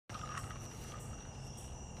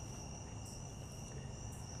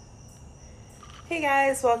Hey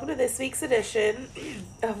guys, welcome to this week's edition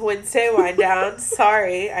of Wednesday Wind Down.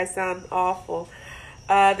 Sorry, I sound awful.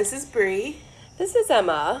 This is Bree. This is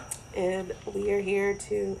Emma. And we are here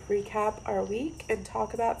to recap our week and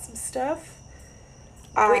talk about some stuff.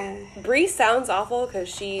 Bree sounds awful because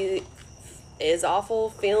she is awful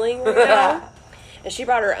feeling right now. And she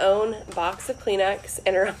brought her own box of Kleenex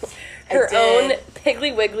and her own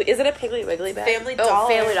Piggly Wiggly. Is it a Piggly Wiggly bag? Family Dollar. Oh,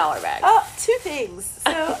 Family Dollar bag. Oh, two things.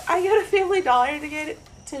 So I go to Family Dollar today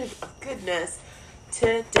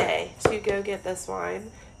to go get this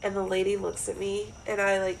wine. And the lady looks at me and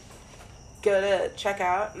I go to check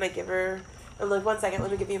out and I give her, I'm like, 1 second,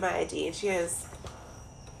 let me give you my ID. And she goes,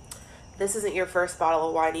 this isn't your first bottle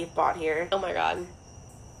of wine you've bought here. Oh my God.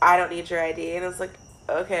 I don't need your ID. And I was like,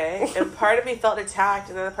 okay. And part of me felt attacked,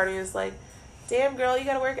 and then part of me was like, damn girl, you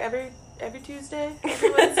gotta work every Tuesday,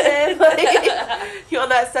 every Wednesday. You on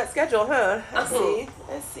that set schedule, huh? I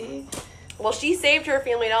see. Well, she saved her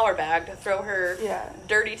Family Dollar bag to throw her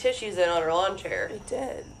dirty tissues in on her lawn chair. I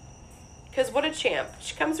did. Because what a champ.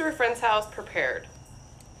 She comes to her friend's house prepared.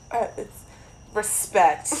 It's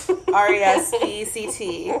respect.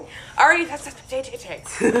 R-E-S-P-C-T. R-E-S-P-C-T.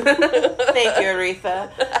 Thank you, Aretha.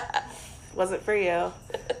 Wasn't for you.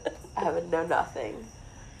 I would know nothing.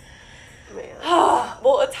 Man.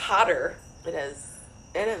 Well, it's hotter. It is.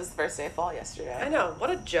 And it was the first day of fall yesterday. I know. What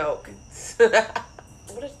a joke.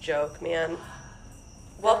 What a joke, man.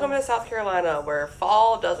 Welcome to South Carolina, where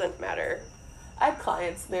fall doesn't matter. I had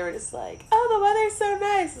clients, and they were just like, oh, the weather's so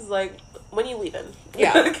nice. It's like, when you leaving?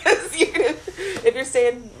 Yeah. Because if you're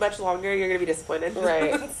staying much longer, you're going to be disappointed.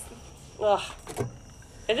 Right. Ugh.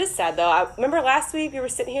 It is sad, though. I remember last week we were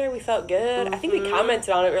sitting here, we felt good. Mm-hmm. I think we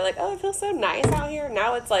commented on it. We were like, oh, it feels so nice out here.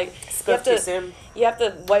 Now it's like, you have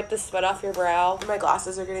to wipe the sweat off your brow. My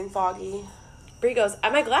glasses are getting foggy. Bree goes,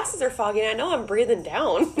 my glasses are foggy, and I know I'm breathing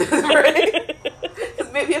down. Right?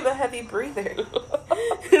 Because maybe I'm a heavy breather.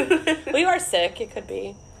 Well, you are sick. It could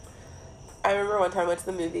be. I remember one time I went to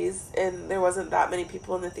the movies, and there wasn't that many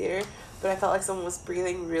people in the theater, but I felt like someone was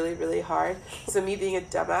breathing really, really hard. So me being a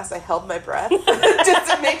dumbass, I held my breath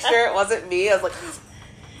just to make sure it wasn't me. I was like, and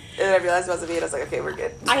then I realized it wasn't me, and I was like, okay, we're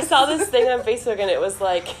good. I saw this thing on Facebook, and it was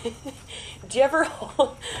like,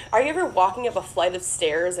 are you ever walking up a flight of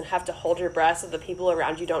stairs and have to hold your breath so the people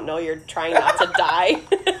around you don't know you're trying not to die?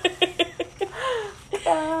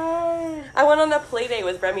 I went on a play date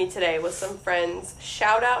with Remy today with some friends.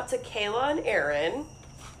 Shout out to Kayla and Aaron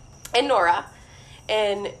and Nora.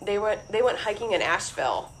 And they went hiking in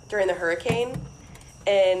Asheville during the hurricane.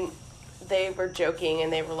 And they were joking,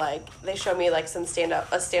 and they were like, they showed me like a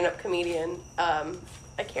stand-up comedian. I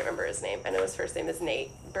can't remember his name. I know his first name is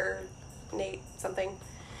Nate something.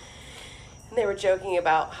 And they were joking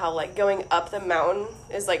about how like going up the mountain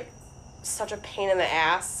is like such a pain in the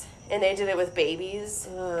ass. And they did it with babies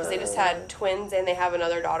because they just had twins and they have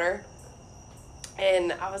another daughter.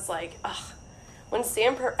 And I was like, ugh.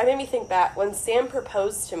 It made me think back. When Sam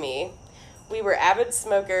proposed to me, we were avid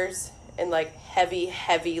smokers and like heavy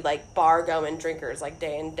like bar going drinkers like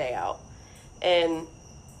day in, day out. And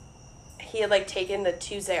he had like taken the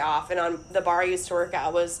Tuesday off. And on the bar I used to work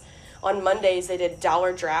at was on Mondays they did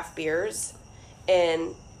 $1 draft beers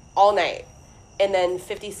and all night. And then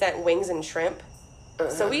 50-cent wings and shrimp.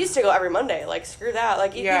 So we used to go every Monday. Like, screw that.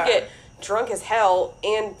 Like, you could get drunk as hell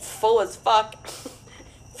and full as fuck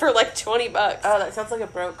for, like, $20. Oh, that sounds like a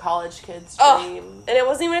broke college kid's dream. And it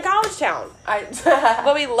wasn't even a college town.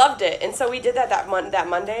 But we loved it. And so we did that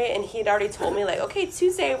Monday, and he'd already told me, like, okay,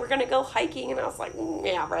 Tuesday, we're going to go hiking. And I was like,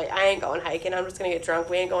 yeah, right, I ain't going hiking. I'm just going to get drunk.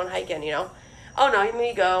 We ain't going hiking, you know? Oh, no, he made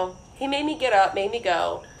me go. He made me get up, made me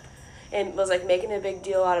go, and was, like, making a big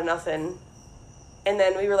deal out of nothing. And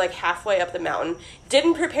then we were, like, halfway up the mountain.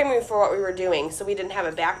 Didn't prepare me for what we were doing. So we didn't have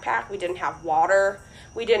a backpack. We didn't have water.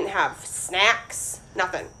 We didn't have snacks.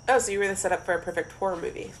 Nothing. Oh, so you were set up for a perfect horror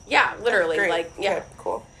movie. Yeah, literally. Great. Like, yeah. Okay,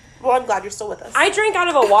 cool. Well, I'm glad you're still with us. I drank out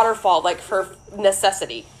of a waterfall, like, for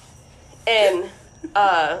necessity. And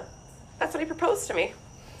that's what he proposed to me.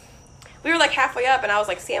 We were, like, halfway up, and I was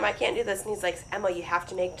like, Sam, I can't do this. And he's like, Emma, you have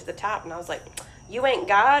to make it to the top. And I was like, you ain't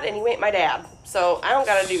God, and you ain't my dad. So I don't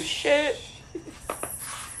got to do shit.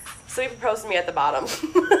 So he proposed to me at the bottom.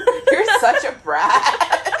 You're such a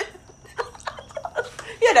brat.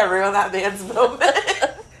 You never ruin that man's moment.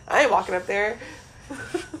 I ain't walking up there.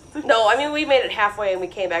 No, I mean, we made it halfway and we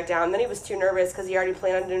came back down. Then he was too nervous because he already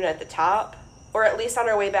planned on doing it at the top. Or at least on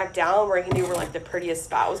our way back down where he knew where, like, the prettiest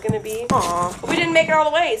spot was going to be. Aww. But we didn't make it all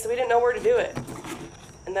the way, so we didn't know where to do it.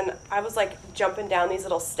 And then I was, like, jumping down these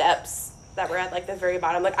little steps that were at, like, the very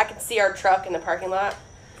bottom. Like, I could see our truck in the parking lot.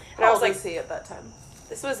 And I was like, see at that time.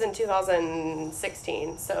 This was in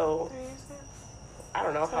 2016, so I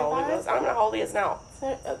don't know how old he was. I don't know how old he is now.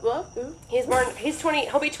 He's born. He's 20.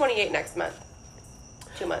 He'll be 28 next month.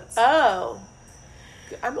 2 months. Oh.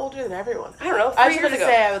 I'm older than everyone. I don't know. I was going to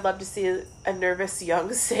say I would love to see a nervous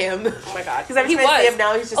young Sam. Oh my god. Because every time I see him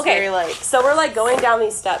now, he's just very like. So we're like going down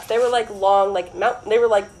these steps. They were like long, like they were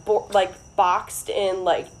like boxed in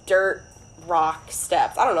like dirt rock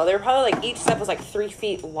steps. I don't know. They were probably like each step was like 3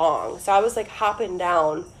 feet long. So I was like hopping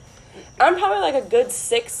down. I'm probably like a good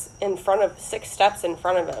 6 steps in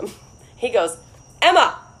front of him. He goes,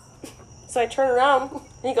 Emma. So I turn around and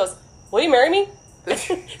he goes, will you marry me?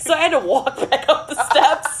 So I had to walk back up the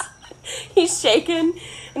steps. He's shaking.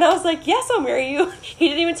 And I was like, yes, I'll marry you. He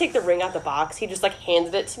didn't even take the ring out the box. He just like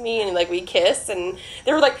handed it to me and like we kissed. And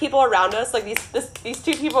there were like people around us. Like these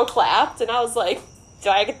 2 people clapped. And I was like, do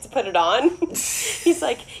I get to put it on? He's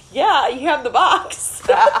like, yeah, you have the box.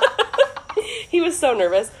 He was so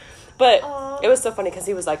nervous. But It was so funny because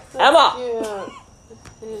he was like, Emma.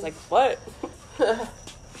 He was like, what?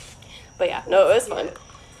 But yeah, no, it was fun.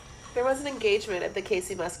 There was an engagement at the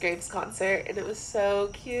Casey Musgraves concert, and it was so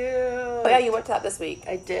cute. Oh, yeah, you went to that this week.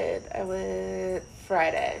 I did. I went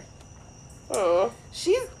Friday. Oh.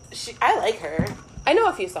 I like her. I know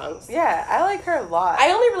a few songs. Yeah, I like her a lot.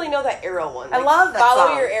 I only really know that Arrow one. Like, I love that Follow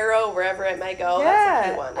song. Your Arrow wherever it might go. Yeah. That's a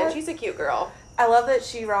cute one. And she's a cute girl. I love that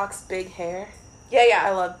she rocks big hair. Yeah, yeah.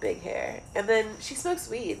 I love big hair. And then she smokes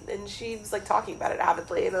weed, and she was, like, talking about it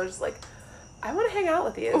avidly, and I was just like, I want to hang out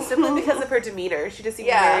with you, simply because of her demeanor. She just seemed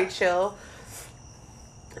very chill.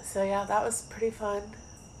 So, yeah, that was pretty fun.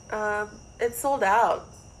 It sold out.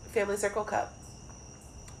 Family Circle Cup.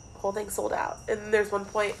 Whole thing sold out. And there's one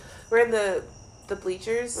point, we're in the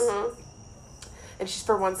bleachers, and she's,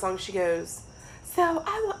 for one song, she goes, so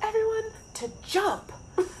I want everyone to jump.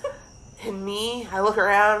 And me, I look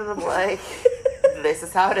around, and I'm like, this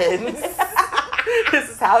is how it ends. This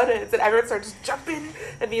is how it ends. And everyone starts jumping.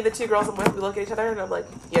 And me and the 2 girls I'm with, we look at each other, and I'm like,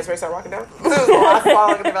 you guys ready to start walking down? This is the last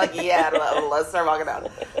song. And they're like, yeah, let's start walking down.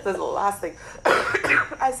 This is the last thing.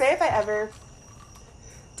 I say if I ever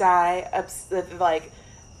die, like,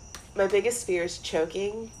 my biggest fear is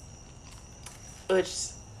choking, which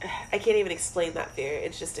I can't even explain that fear.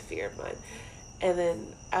 It's just a fear of mine. And then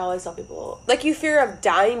I always tell people... Like, you fear of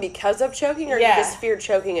dying because of choking, or you just fear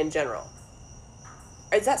choking in general?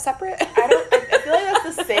 Is that separate? I feel like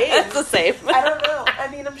that's the same. It's the same. I don't know. I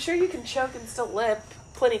mean, I'm sure you can choke and still live.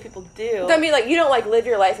 Plenty of people do. I mean, like, you don't, like, live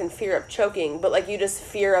your life in fear of choking, but, like, you just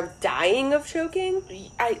fear of dying of choking?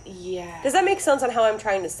 Yeah. Does that make sense on how I'm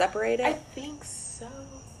trying to separate it? I think so.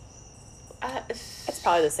 It's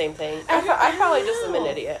probably the same thing. I probably just am an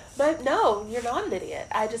idiot. But no, you're not an idiot.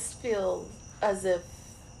 I just feel as if...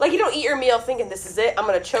 Like, you don't eat your meal thinking, this is it, I'm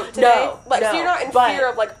going to choke today. No, so you're not in fear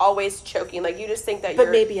of, like, always choking. Like, you just think that But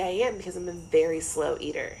maybe I am, because I'm a very slow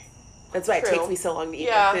eater. That's why it takes me so long to eat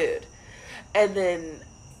my food. And then,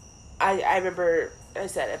 I remember... I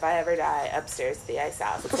said, if I ever die upstairs at the ice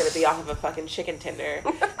house, it's going to be off of a fucking chicken tender.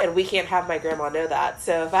 And we can't have my grandma know that.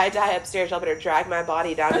 So if I die upstairs, y'all better drag my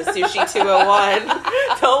body down to Sushi 201.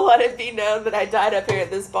 Don't let it be known that I died up here at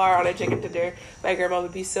this bar on a chicken tender. My grandma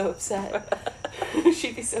would be so upset.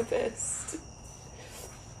 She'd be so pissed.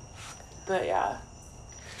 But yeah.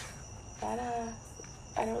 I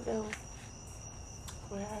don't know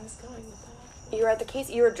where I was going with that. You were at the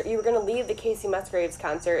Casey. You were going to leave the Casey Musgraves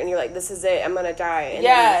concert, and you're like, "This is it. I'm going to die." And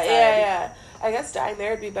yeah. I guess dying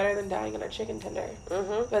there would be better than dying in a chicken tender.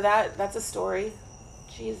 Mm-hmm. But that's a story.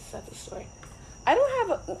 Jesus, that's a story. I don't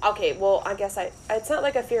have. Okay, well, I guess it's not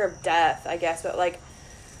like a fear of death, I guess, but like,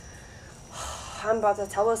 I'm about to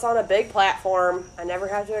tell this on a big platform. I never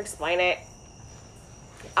have to explain it.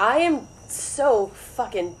 I am so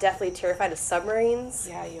fucking deathly terrified of submarines.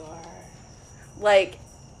 Yeah, you are. Like.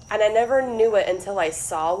 And I never knew it until I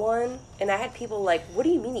saw one. And I had people like, what do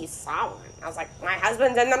you mean you saw one? I was like, my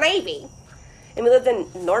husband's in the Navy. And we lived in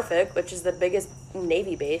Norfolk, which is the biggest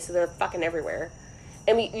Navy base. So they're fucking everywhere.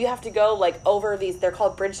 And you have to go, like, over these, they're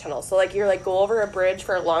called bridge tunnels. So, like, you're, like, go over a bridge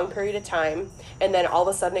for a long period of time. And then all of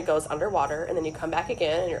a sudden it goes underwater. And then you come back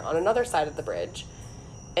again and you're on another side of the bridge.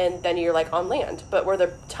 And then you're, like, on land. But where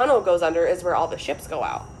the tunnel goes under is where all the ships go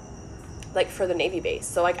out. Like, for the Navy base.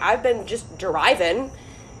 So, like, I've been just driving...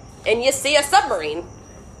 And you see a submarine.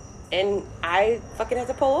 And I fucking have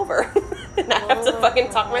to pull over. And I have to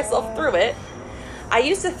fucking talk myself through it. I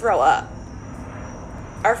used to throw up.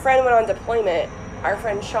 Our friend went on deployment. Our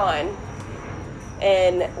friend Sean.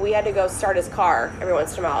 And we had to go start his car every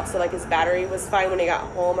once in a while. So, like, his battery was fine when he got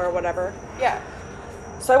home or whatever. Yeah.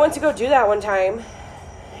 So I went to go do that one time.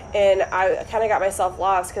 And I kind of got myself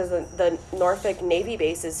lost because the Norfolk Navy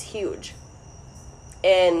base is huge.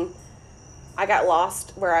 And... I got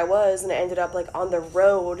lost where I was, and I ended up, like, on the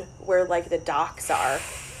road where, like, the docks are.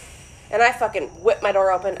 And I fucking whipped my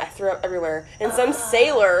door open. I threw up everywhere. And some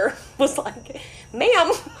sailor was like,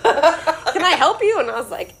 ma'am, can I help you? And I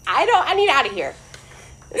was like, I need out of here.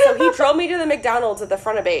 So he drove me to the McDonald's at the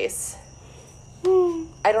front of base.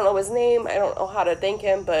 I don't know his name. I don't know how to thank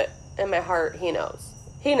him, but in my heart, he knows.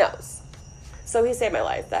 He knows. So he saved my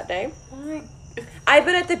life that day. I've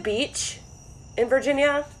been at the beach in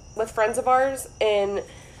Virginia with friends of ours, and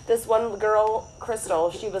this one girl,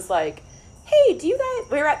 Crystal, she was like, hey, do you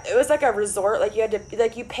guys, it was like a resort, like you had to,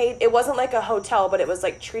 like you paid, it wasn't like a hotel, but it was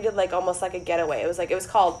like treated like almost like a getaway. It was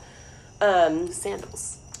called,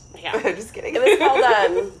 Sandals. Yeah. Just kidding. It was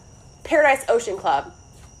called, Paradise Ocean Club.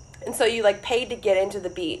 And so you like paid to get into the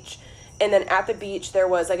beach. And then at the beach, there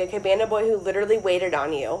was like a cabana boy who literally waited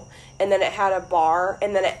on you. And then it had a bar.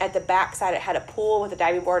 And then at the back side, it had a pool with a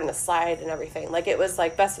diving board and a slide and everything. Like it was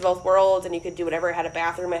like best of both worlds, and you could do whatever. It had a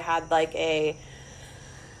bathroom. It had like a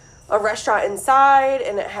restaurant inside,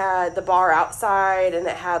 and it had the bar outside, and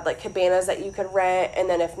it had like cabanas that you could rent. And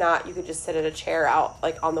then if not, you could just sit at a chair out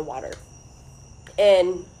like on the water.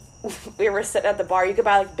 And we were sitting at the bar. You could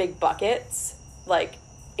buy like big buckets, like,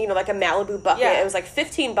 you know, like a Malibu bucket. Yeah. It was like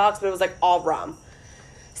 $15, but it was like all rum.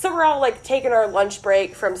 So we're all like taking our lunch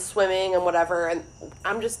break from swimming and whatever, and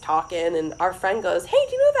I'm just talking, and our friend goes, hey,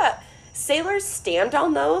 do you know that sailors stand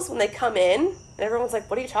on those when they come in? And everyone's like,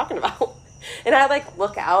 what are you talking about? And I like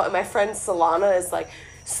look out, and my friend Solana is like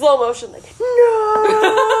slow motion, like,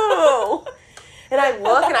 no. And I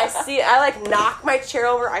look, and I see, I like knock my chair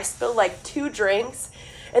over. I spill like 2 drinks.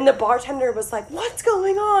 And the bartender was like, what's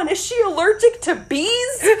going on? Is she allergic to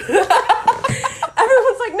bees? Everyone's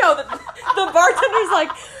like, no. The bartender's like,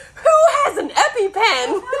 who has an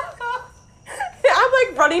EpiPen? I'm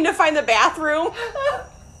like running to find the bathroom.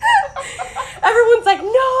 Everyone's like,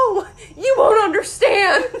 no, you won't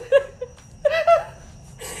understand.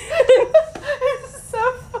 It's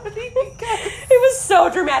so funny because it was so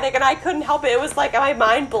dramatic, and I couldn't help it. It was like my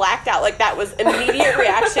mind blacked out. Like that was immediate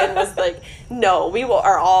reaction was like, no,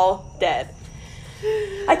 are all dead.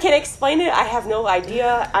 I can't explain it. I have no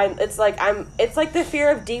idea. It's like the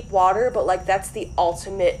fear of deep water, but like that's the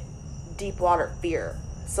ultimate deep water fear.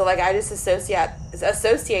 So like I just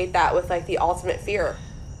associate that with like the ultimate fear.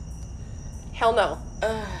 Hell no.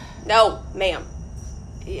 No, ma'am.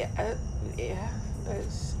 Yeah.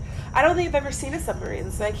 I don't think I've ever seen a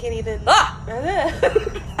submarine, so I can't even.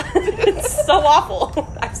 It's so awful.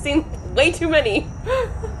 I've seen way too many.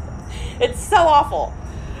 It's so awful.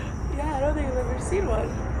 Yeah, I don't think I've ever seen one.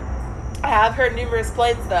 I have heard numerous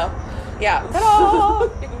planes, though. Yeah. Ta-da!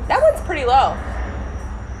 That one's pretty low.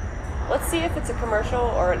 Let's see if it's a commercial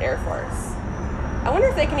or an Air Force. I wonder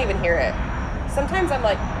if they can even hear it. Sometimes I'm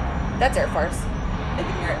like, that's Air Force. They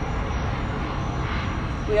can hear it.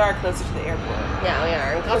 We are closer to the airport. Yeah, we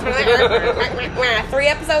are. Closer to the airport. 3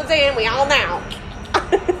 episodes in, we all know.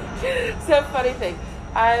 So, funny thing.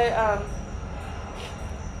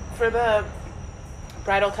 For the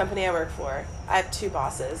bridal company I work for, I have 2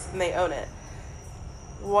 bosses, and they own it.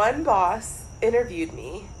 One boss interviewed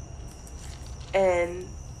me, and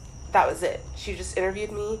that was it. She just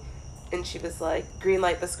interviewed me, and she was like, green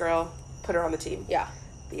light this girl, put her on the team. Yeah.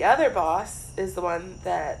 The other boss is the one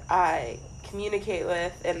that I communicate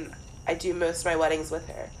with, and I do most of my weddings with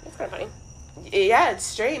her. That's kind of funny. Yeah, it's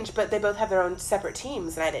strange, but they both have their own separate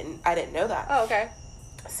teams, and I didn't know that. Oh, okay.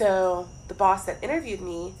 So the boss that interviewed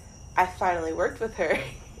me, I finally worked with her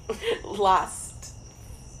last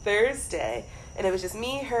Thursday, and it was just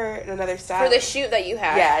me, her, and another stylist. For the shoot that you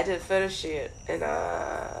had. Yeah, I did a photo shoot in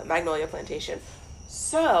Magnolia Plantation.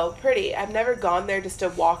 So pretty. I've never gone there just to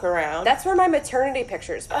walk around. That's where my maternity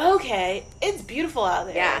pictures were. Okay. It's beautiful out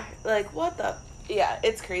there. Yeah. Like, what the? Yeah,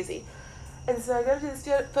 it's crazy. And so I go to this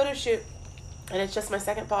photo shoot, and it's just my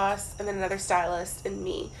second boss, and then another stylist, and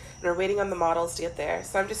me. And we're waiting on the models to get there.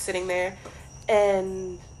 So I'm just sitting there,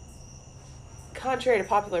 and contrary to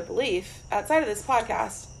popular belief, outside of this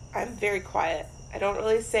podcast, I'm very quiet. I don't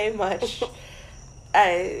really say much.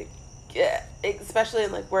 Especially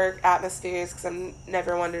in like work atmospheres, because I'm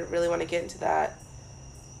never one to really want to get into that.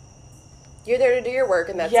 You're there to do your work,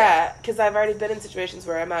 and that's it. Because I've already been in situations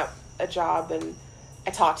where I'm at a job and I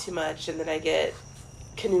talk too much, and then I get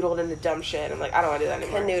canoodled into dumb shit. I'm like, I don't want to do that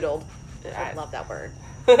anymore. Canoodled. I love that word.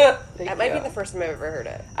 That might be the first time I've ever heard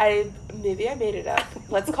it. Maybe I made it up.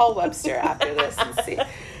 Let's call Webster after this and see.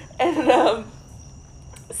 And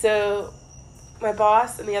so my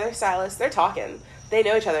boss and the other stylist, they're talking. They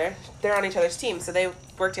know each other. They're on each other's team, so they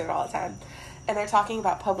work together all the time. And they're talking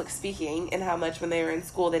about public speaking and how much when they were in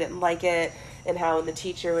school they didn't like it. and how when the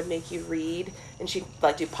teacher would make you read, and she'd,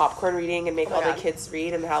 like, do popcorn reading and make all the kids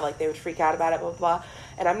read, and how, like, they would freak out about it, blah, blah, blah.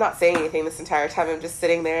 And I'm not saying anything this entire time. I'm just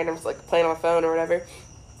sitting there, and I'm just, like, playing on my phone or whatever.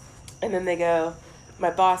 And then they go, my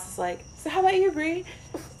boss is like, so how about you, Bree?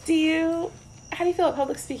 How do you feel about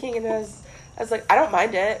public speaking? And I was like, I don't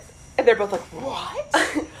mind it. And they're both like, what?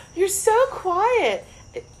 You're so quiet.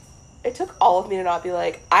 It took all of me to not be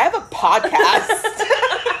like, I have a podcast.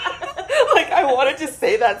 Like, I wanted to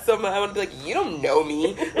say that so much. I want to be like, you don't know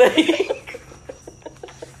me. Like,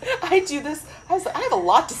 I do this. I have a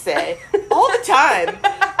lot to say all the time.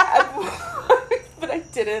 But I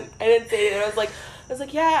didn't say it. I was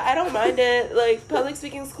like, yeah, I don't mind it. Like, public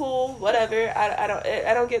speaking's cool, whatever.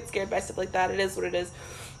 I don't get scared by stuff like that. It is what it is.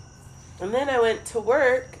 And then I went to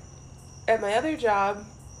work at my other job,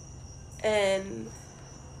 and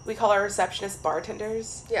we call our receptionists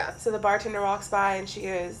bartenders. Yeah. So the bartender walks by, and she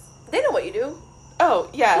goes, they know what you do. Oh,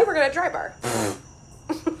 yeah. You work at a dry bar.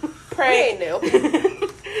 Prank. We ain't new.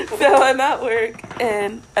 So I'm at work,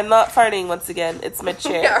 and I'm not farting once again. It's my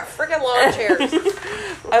chair. Yeah, our freaking lawn chairs.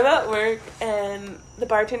 I'm at work, and the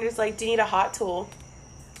bartender's like, do you need a hot tool?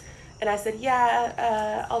 And I said,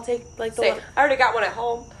 yeah, I'll take, like, the one. I already got one at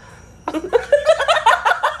home.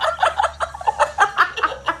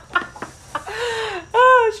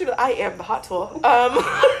 Oh, shoot, I am the hot tool.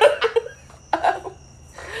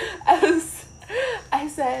 I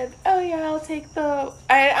said, oh, yeah, I'll take the...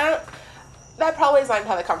 I don't... That probably is not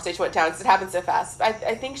how the conversation went down, because it happened so fast. I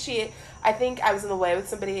think I was in the way with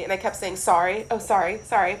somebody, and I kept saying, sorry. Oh, sorry,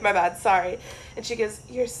 my bad, sorry. And she goes,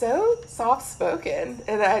 you're so soft-spoken.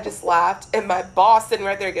 And I just laughed, and my boss sitting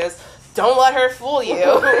right there goes, don't let her fool you.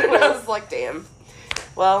 And I was like, damn.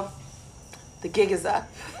 Well, the gig is up.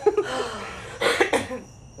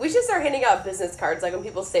 We should start handing out business cards, like when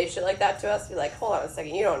people say shit like that to us, be like, hold on a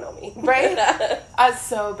second, you don't know me. Right? I was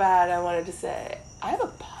so bad, I wanted to say, I have a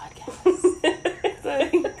podcast.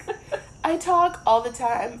 Like, I talk all the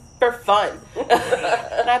time for fun. And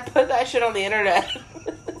I put that shit on the internet.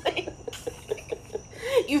 Like,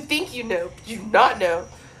 you think you know, you do not know.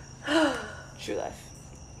 True life.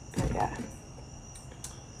 But yeah.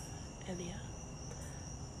 And yeah.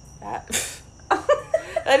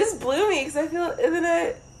 That just blew me, because I feel, and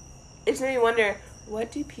then it just made me wonder,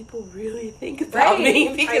 what do people really think about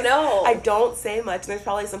me? Because I know. I don't say much, and there's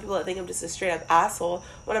probably some people that think I'm just a straight up asshole,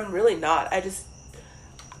 when I'm really not.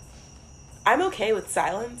 I'm okay with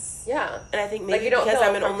silence. Yeah. And I think maybe like because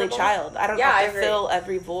I'm an only child. I don't have to fill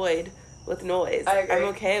every void with noise. I agree. I'm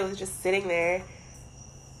okay with just sitting there.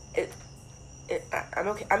 I'm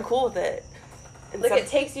okay. I'm cool with it. And like, it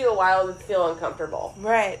takes you a while to feel uncomfortable.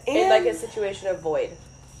 Right. And in, like, a situation of void.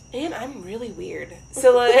 And I'm really weird.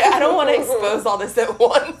 So, like, I don't want to expose all this at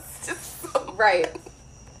once. Right.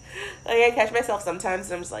 Like, I catch myself sometimes,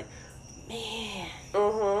 and I'm just like, man.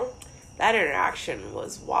 Mm-hmm. That interaction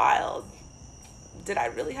was wild. Did I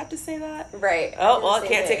really have to say that? Right. Oh, well, I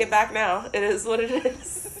can't take it back now. It is what it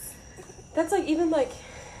is. That's, like, even, like...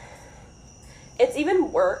 It's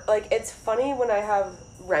even worse. Like, it's funny when I have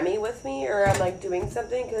Remy with me, or I'm, like, doing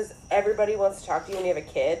something, because everybody wants to talk to you when you have a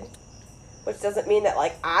kid. Which doesn't mean that,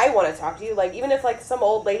 like, I want to talk to you. Like, even if, like, some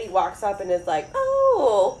old lady walks up and is like,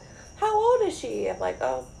 oh, how old is she? I'm like,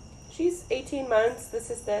 oh, she's 18 months. This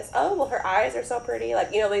is this. Oh, well, her eyes are so pretty.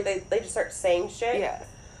 Like, you know, they just start saying shit. Yeah.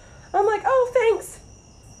 I'm like, oh, thanks.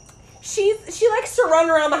 She likes to run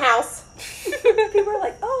around the house. People are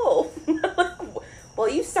like, oh. Well,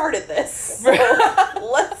 you started this. So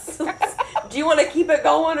let's do you want to keep it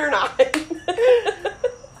going or not?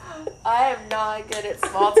 I am not good at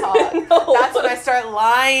small talk. No. That's when I start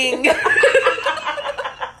lying. You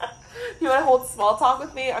want to hold small talk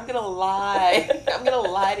with me? I'm going to lie. I'm going to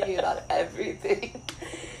lie to you about everything.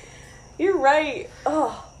 You're right.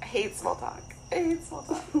 Oh, I hate small talk. I hate small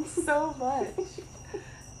talk so much.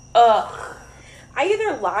 Ugh. I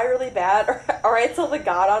either lie really bad or I tell the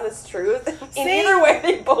God honest truth. In either way,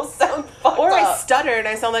 they both sound fucked or up. I stutter and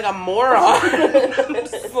I sound like a moron.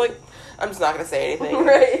 I'm just not going to say anything.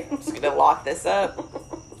 Right. I'm just going to lock this up.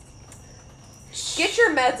 Get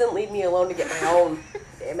your meds and leave me alone to get my own.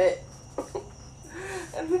 Damn it.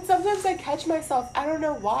 And then sometimes I catch myself. I don't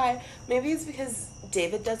know why. Maybe it's because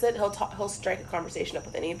David does it. He'll strike a conversation up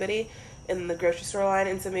with anybody in the grocery store line,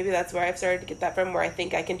 and so maybe that's where I've started to get that from, where I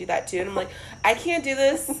think I can do that too, and I'm like, I can't do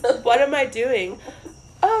this. What am I doing?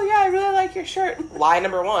 Oh yeah, I really like your shirt. Lie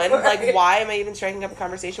number one. Right. Like, why am I even striking up a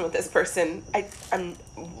conversation with this person? I'm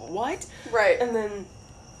what? Right. And then,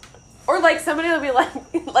 or like somebody will be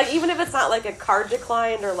like even if it's not like a card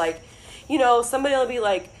declined, or like, you know, somebody will be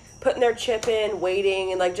like putting their chip in,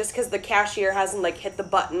 waiting, and like just because the cashier hasn't like hit the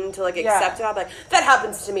button to like accept it, I'm like, that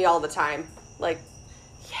happens to me all the time. Like,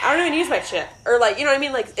 I don't even use my shit. Or, like, you know what I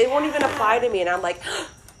mean? Like, it won't even apply to me, and I'm like,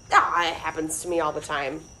 it happens to me all the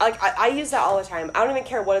time. Like, I use that all the time. I don't even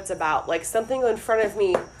care what it's about. Like, something in front of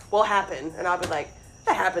me will happen, and I'll be like,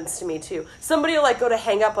 that happens to me, too. Somebody will, like, go to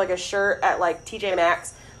hang up, like, a shirt at, like, TJ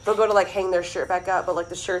Maxx. They'll go to, like, hang their shirt back up, but, like,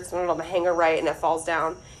 the shirt's not on the hanger right, and it falls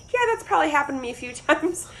down. Yeah, that's probably happened to me a few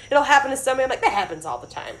times. It'll happen to somebody. I'm like, that happens all the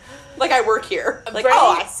time. Like, I work here. Like,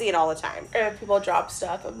 I see it all the time. And people drop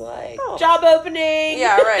stuff. I'm like, job opening.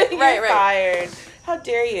 Yeah, right, You're right. Fired. How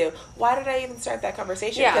dare you? Why did I even start that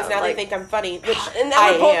conversation? Yeah, because now like, they think I'm funny, which and I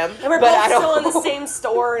am. And we're both still in the same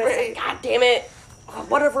store, and right. it's like, God damn it.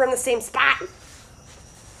 What if we're in the same spot?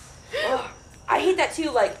 I hate that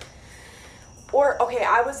too, like,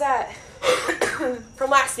 I was at, from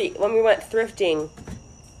last week, when we went thrifting,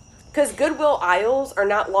 because Goodwill aisles are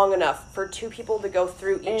not long enough for two people to go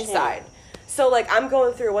through each side. So, like, I'm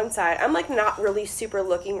going through one side. I'm, like, not really super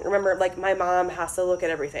looking. Remember, like, my mom has to look at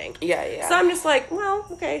everything. Yeah. So I'm just like, well,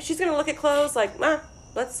 okay, she's going to look at clothes. Like,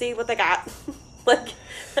 let's see what they got. Like,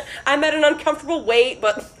 I'm at an uncomfortable weight,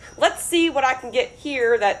 but let's see what I can get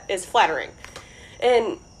here that is flattering.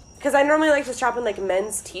 And because I normally like to shop in, like,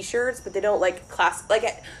 men's t-shirts, but they don't, like,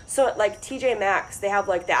 so at, like, TJ Maxx, they have,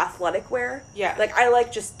 like, the athletic wear. Yeah. Like, I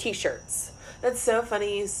like just t-shirts. That's so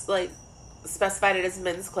funny you, like, specified it as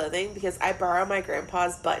men's clothing, because I borrow my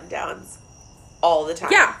grandpa's button-downs all the time.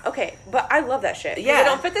 Yeah, okay. But I love that shit. Yeah. They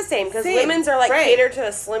don't fit the same, because women's are, like, catered to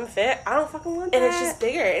a slim fit. I don't fucking want that. And it's just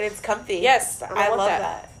bigger, and it's comfy. Yes, I love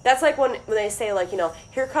that. That's like when they say, like, you know,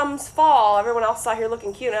 here comes fall, everyone else out here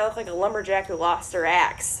looking cute, and I look like a lumberjack who lost her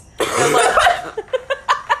axe. I'm like,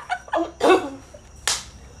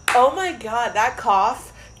 oh my god, that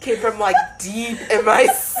cough came from, like, deep in my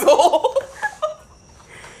soul.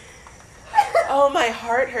 Oh, my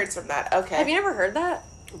heart hurts from that. Okay. Have you never heard that?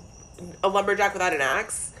 A lumberjack without an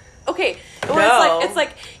axe? Okay. No. It's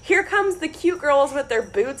like here comes the cute girls with their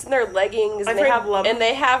boots and their leggings, and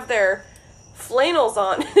they have their flannels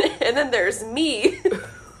on, and then there's me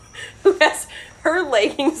who has her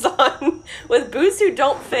leggings on with boots who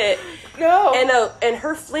don't fit. No. And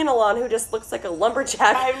her flannel on who just looks like a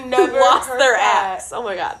lumberjack I've never who lost heard their that. axe. Oh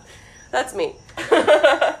my god. That's me.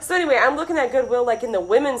 So anyway, I'm looking at Goodwill, like, in the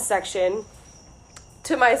women's section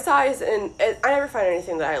to my size, and I never find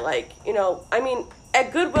anything that I like. You know, I mean,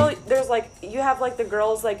 at Goodwill, there's, like, you have, like, the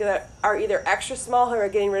girls, like, that are either extra small who are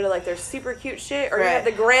getting rid of, like, their super cute shit, or you have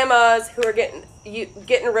the grandmas who are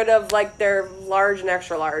getting rid of, like, their large and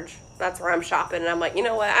extra large. That's where I'm shopping, and I'm like, you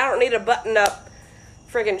know what? I don't need a button-up,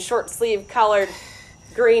 friggin' short-sleeve collared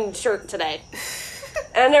green shirt today.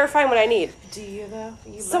 And I never find what I need. Do you, though?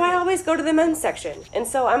 So I always go to the men's section, and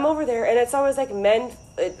so I'm over there, and it's always like men.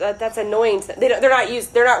 That's annoying.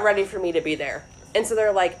 They're not ready for me to be there, and so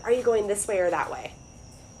they're like, "Are you going this way or that way?"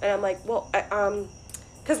 And I'm like, "Well,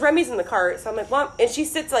 because Remy's in the car, so I'm like, well," and she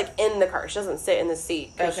sits, like, in the car. She doesn't sit in the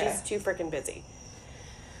seat because she's too freaking busy.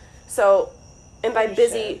 So, and by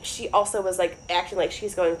busy, she also was, like, acting like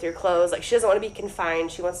she's going through clothes. Like, she doesn't want to be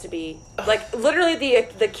confined. She wants to be, like, literally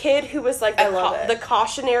the kid who was, like, the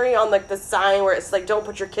cautionary on, like, the sign where it's, like, don't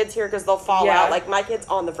put your kids here because they'll fall out. Like, my kid's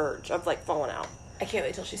on the verge of, like, falling out. I can't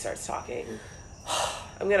wait till she starts talking.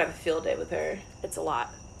 I'm going to have a field day with her. It's a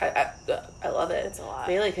lot. I love it. It's a lot.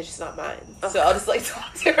 Mainly because she's not mine. So I'll just, like,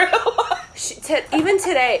 talk to her a lot. Even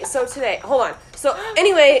today, hold on. So,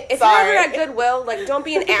 anyway, if you're ever at Goodwill, like, don't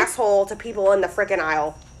be an asshole to people in the frickin'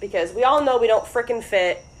 aisle. Because we all know we don't frickin'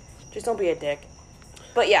 fit. Just don't be a dick.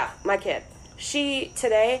 But yeah, my kid. She,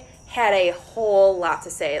 today, had a whole lot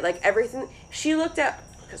to say. Like, everything. She looked at,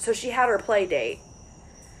 so she had her play date.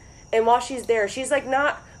 And while she's there, she's, like,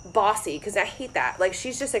 not bossy, because I hate that. Like,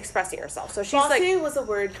 she's just expressing herself. So she's bossy like, was a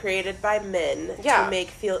word created by men to make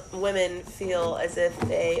women feel as if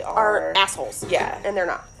they are assholes. Yeah. And they're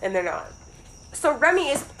not. And they're not. So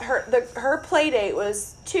Remy is her play date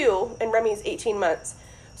was 2 and Remy's 18 months.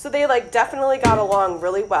 So they, like, definitely got along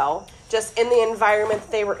really well. Just in the environment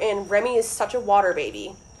that they were in. Remy is such a water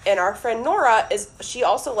baby. And our friend Nora she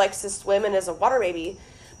also likes to swim and is a water baby,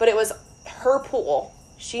 but it was her pool.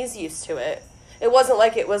 She's used to it. It wasn't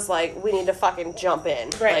like it was like, we need to fucking jump in.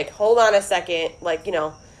 Right. Like, hold on a second. Like, you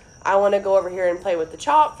know, I want to go over here and play with the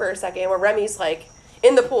chalk for a second, where Remy's, like,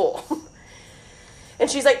 in the pool. And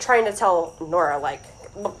she's, like, trying to tell Nora, like,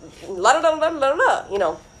 la da da da da da, you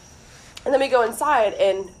know. And then we go inside,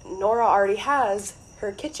 and Nora already has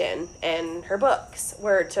her kitchen and her books.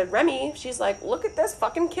 Where to Remy, she's like, look at this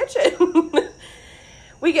fucking kitchen.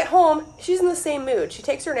 We get home, she's in the same mood. She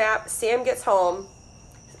takes her nap, Sam gets home,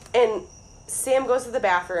 and Sam goes to the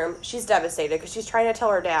bathroom. She's devastated because she's trying to tell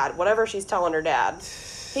her dad whatever she's telling her dad.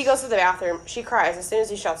 He goes to the bathroom. She cries as soon as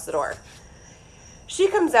he shuts the door. she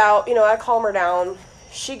comes out, you know, I calm her down.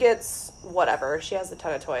 She gets whatever. She has a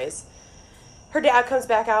ton of toys. Her dad comes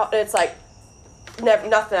back out, and it's like,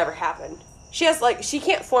 nothing ever happened. She has, like, she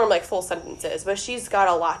can't form, like, full sentences, but she's got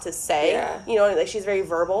a lot to say. Yeah. You know, like, she's very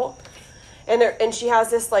verbal. And she has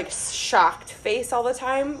this, like, shocked face all the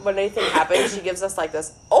time. When anything happens, she gives us, like,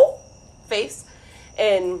 this, oh, face.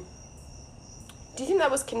 And do you think that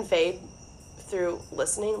was conveyed through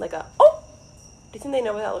listening? Like a, oh! Do you think they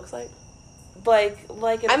know what that looks like?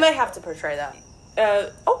 I might have to portray that.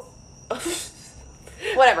 Oh!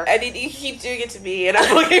 Whatever. I mean, you keep doing it to me, and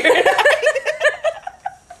I'm looking at it.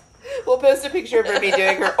 We'll post a picture of me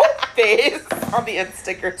doing her face on the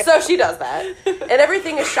Instagram. So she does that, and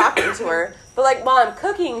everything is shocking to her. But like while I'm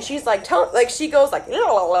cooking, she's like, she goes like,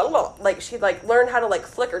 like she like learned how to like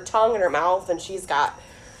flick her tongue in her mouth, and she's got,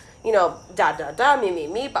 you know, da da da,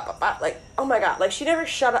 me, ba ba ba. Like, oh my god, like she never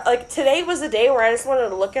shut up. Like today was the day where I just wanted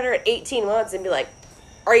to look at her at 18 months and be like,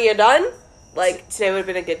 "Are you done?" Like today would have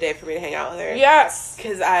been a good day for me to hang out with her. Yes,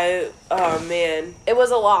 because oh man, it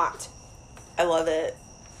was a lot. I love it.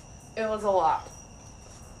 It was a lot.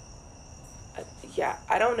 Yeah,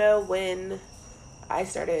 I don't know when I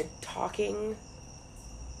started talking,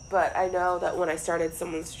 but I know that when I started,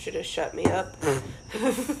 someone should have shut me up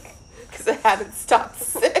because I haven't stopped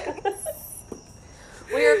since.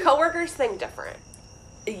 Well, your coworkers think different.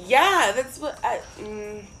 Yeah, that's what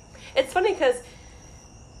It's funny because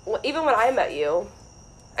even when I met you,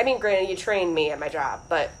 I mean, granted, you trained me at my job,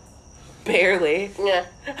 but barely. Yeah.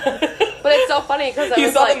 But it's so funny because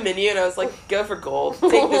you saw the menu and I was like, go for gold.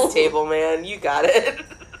 Take this table, man. You got it.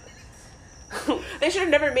 They should have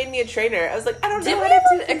never made me a trainer. I was like, I don't know how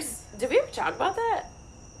to do did we ever talk about that?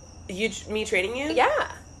 Me training you?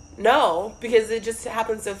 Yeah. No, because it just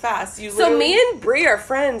happened so fast. So me and Brie are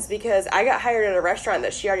friends because I got hired at a restaurant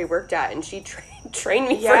that she already worked at, and she trained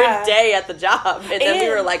me for a day at the job, and then we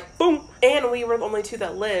were like, boom. And we were the only two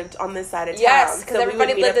that lived on this side of town. Yes, because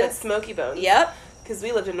everybody lived in Smoky Bones. Yep. Because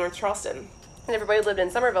we lived in North Charleston. And everybody lived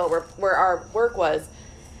in Somerville, where our work was.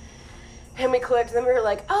 And we clicked, and then we were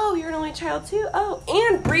like, oh, you're an only child too? Oh,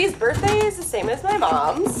 and Brie's birthday is the same as my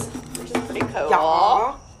mom's, which is pretty cool.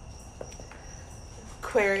 Yeah.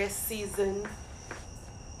 Aquarius season.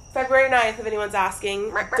 February 9th, if anyone's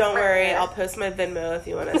asking. Don't worry, I'll post my Venmo if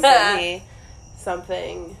you want to send me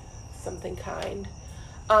something kind.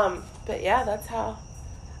 But yeah, that's how.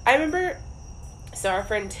 I remember, so our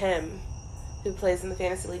friend Tim, who plays in the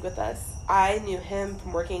Fantasy League with us, I knew him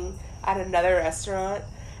from working at another restaurant,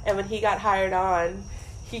 and when he got hired on,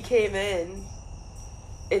 he came in,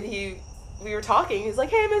 and we were talking, he was like,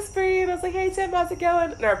 hey, Miss Bree, and I was like, hey, Tim, how's it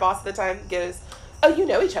going? And our boss at the time goes, oh, you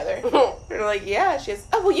know each other. And we're like, yeah. She goes,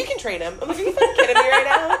 oh, well, you can train him. I'm like, are you fucking kidding me right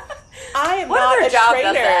now? I am not a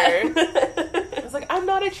trainer. I was like, I'm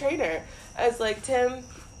not a trainer. I was like, Tim,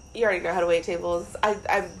 you already know how to wait tables.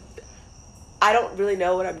 I don't really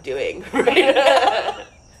know what I'm doing right now.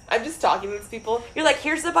 I'm just talking to these people. You're like,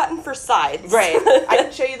 here's the button for sides. Right. I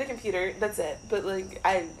can show you the computer. That's it. But, like,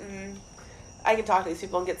 I can talk to these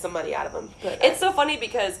people and get some money out of them. But it's so funny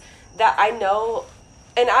because that I know...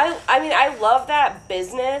 And I mean, I love that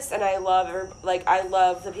business, and I love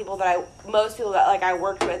the people most people that, like, I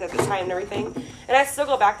worked with at the time and everything, and I still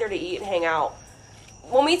go back there to eat and hang out.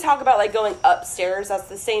 When we talk about, like, going upstairs, that's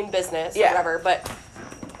the same business or whatever, but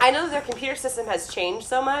I know that their computer system has changed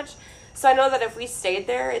so much, so I know that if we stayed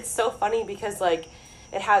there, it's so funny because, like,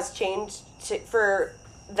 it has changed for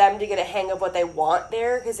them to get a hang of what they want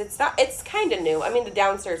there, because it's kind of new. I mean, the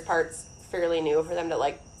downstairs part's fairly new for them to,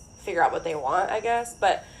 like, figure out what they want, I guess,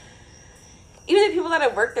 but even the people that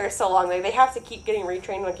have worked there so long, like, they have to keep getting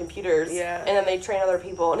retrained on computers, and then they train other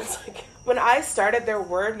people, and it's like... When I started, there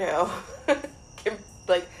were no...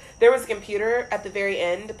 like, there was a computer at the very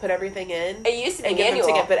end to put everything in. It used to be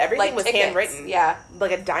manual. But everything like was tickets. Handwritten. Yeah.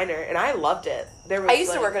 Like a diner, and I loved it. I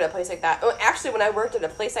used to work at a place like that. Oh, actually, when I worked at a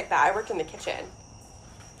place like that, I worked in the kitchen.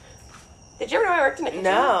 Did you ever know I worked in the kitchen?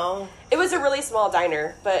 No. It was a really small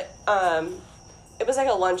diner, but, it was like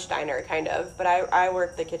a lunch diner, kind of, but I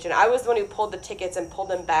worked the kitchen. I was the one who pulled the tickets and pulled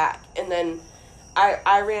them back, and then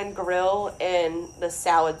I ran grill and the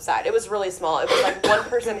salad side. It was really small. It was like one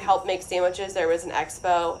person helped make sandwiches. There was an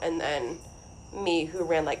expo, and then me who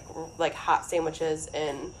ran like hot sandwiches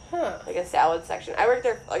and like a salad section. I worked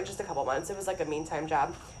there for like just a couple months. It was like a meantime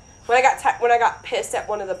job. When I got pissed at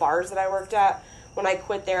one of the bars that I worked at, when I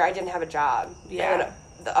quit there, I didn't have a job. Yeah. And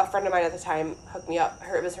a friend of mine at the time hooked me up.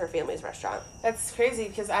 It was her family's restaurant. That's crazy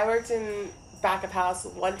because I worked in back of house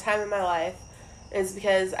one time in my life. Is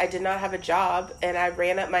because I did not have a job and I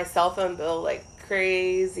ran up my cell phone bill like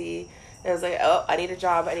crazy And I was like, oh, I need a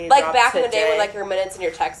job. I need a Like job back in the today. day when like your minutes and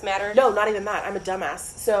your texts mattered? No, not even that. I'm a dumbass.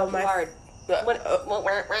 So my... Hard. Let me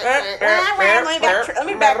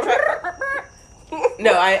backtrack.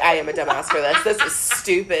 No, I am a dumbass for this. This is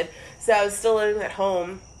stupid. So I was still living at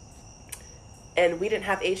home, and we didn't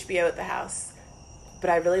have HBO at the house. But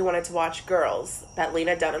I really wanted to watch Girls, that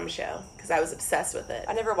Lena Dunham show, because I was obsessed with it.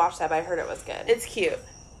 I never watched that, but I heard it was good. It's cute.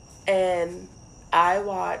 And I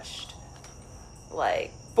watched,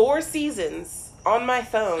 like, 4 seasons on my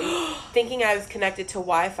phone, thinking I was connected to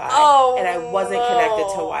Wi-Fi. Oh, and I wasn't connected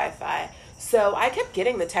to Wi-Fi. So I kept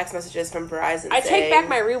getting the text messages from Verizon I saying, take back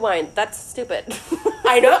my rewind. That's stupid.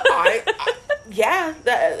 I know.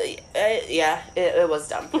 It was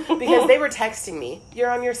dumb. Because they were texting me, you're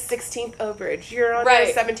on your 16th overage, you're on your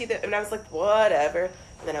 17th, and I was like, whatever.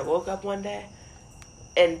 And then I woke up one day,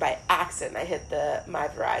 and by accident, I hit my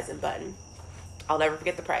Verizon button. I'll never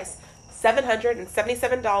forget the price.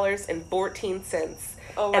 $777.14.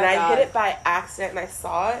 Oh my and I God. hit it by accident, and I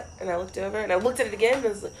saw it, and I looked over, and I looked at it again, and I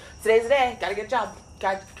was like, today's the day, gotta get a job.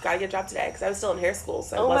 Gotta get a job today, because I was still in hair school,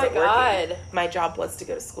 so I wasn't working. My job was to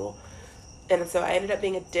go to school. And so I ended up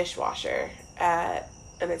being a dishwasher at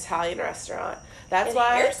an Italian restaurant. That's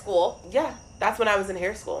why... hair school? Yeah, that's when I was in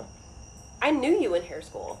hair school. I knew you in hair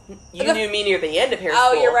school. You knew me near the end of hair school.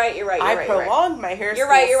 Oh, you're right. I prolonged my hair school.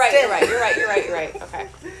 You're right. Okay.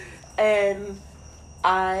 And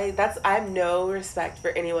I have no respect for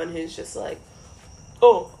anyone who's just like,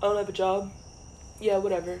 oh, I don't have a job. Yeah,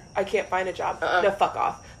 whatever. I can't find a job. No, fuck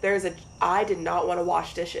off. I did not want to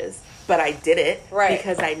wash dishes, but I did it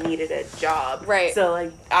because I needed a job. Right. So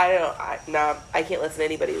like, I can't listen to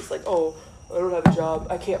anybody who's like, oh, I don't have a job.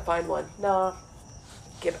 I can't find one. No.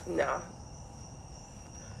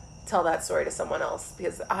 Tell that story to someone else,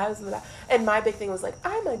 because I was in the back. And my big thing was like,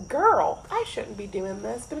 I'm a girl. I shouldn't be doing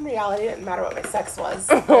this. But in reality, it didn't matter what my sex was.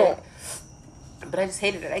 But I just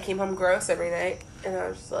hated it. I came home gross every night, and I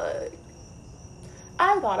was just like,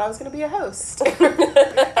 I thought I was going to be a host. I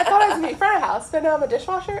thought I was going to be front of house, but now I'm a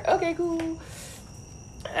dishwasher? Okay, cool.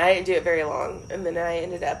 I didn't do it very long, and then I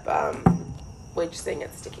ended up waitressing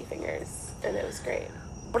at Sticky Fingers, and it was great.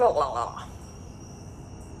 I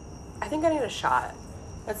think I need a shot.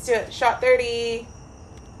 Let's do it. Shot 30.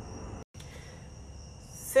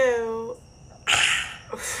 So,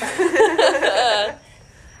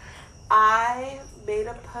 I made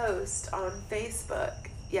a post on Facebook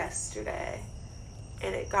yesterday,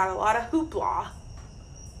 and it got a lot of hoopla.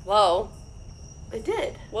 Whoa. It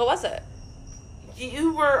did. What was it?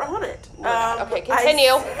 You were on it. Okay,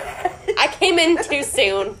 continue. I came in too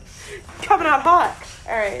soon. Coming out hot.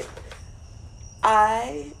 All right.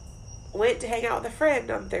 I went to hang out with a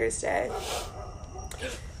friend on Thursday,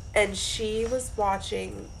 and she was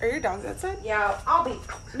watching... Are your dogs outside? Yeah, I'll be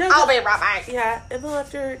right back. Yeah, Emma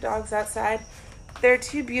left her dogs outside. They're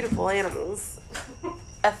 2 beautiful animals.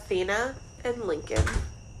 Athena and Lincoln.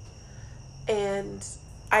 And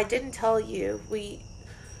I didn't tell you, we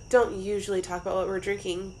don't usually talk about what we're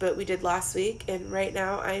drinking, but we did last week, and right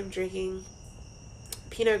now I am drinking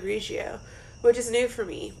Pinot Grigio, which is new for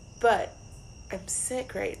me, but I'm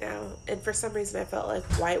sick right now, and for some reason I felt like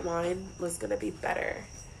white wine was going to be better.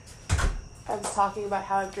 I was talking about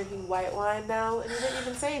how I'm drinking white wine now, and you didn't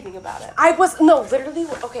even say anything about it. Literally,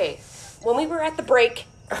 okay, when we were at the break,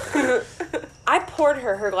 I poured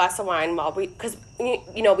her glass of wine because,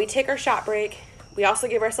 we take our shot break. We also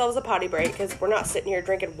give ourselves a potty break because we're not sitting here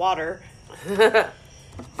drinking water.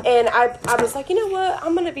 And I was like, you know what?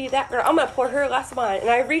 I'm going to be that girl. I'm going to pour her a glass of wine. And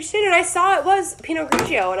I reached in and I saw it was Pinot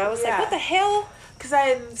Grigio. And I was like, what the hell? Because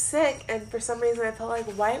I'm sick, and for some reason I felt like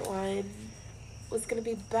white wine was going to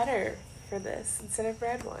be better for this instead of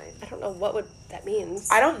red wine. I don't know what that means.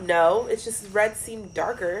 I don't know. It's just red seemed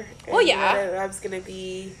darker. Well, yeah. I was going to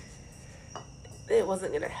be... It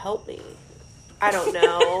wasn't going to help me. I don't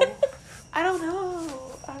know. I don't know.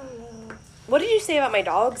 What did you say about my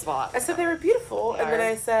dogs, Vaught? I said they were beautiful, and then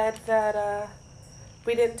I said that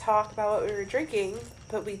we didn't talk about what we were drinking,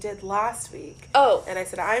 but we did last week. Oh. And I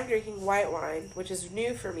said, I'm drinking white wine, which is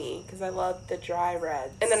new for me, because I love the dry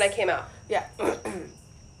reds. And then I came out. Yeah.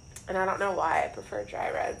 And I don't know why I prefer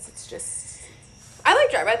dry reds. It's just... I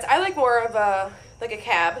like dry reds. I like more of a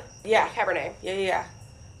cab. Yeah. Cabernet. Yeah.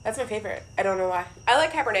 That's my favorite. I don't know why. I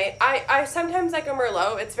like Cabernet. I sometimes like a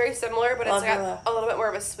Merlot. It's very similar, but it's got a little bit more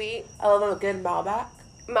of a sweet. I love a good Malbec.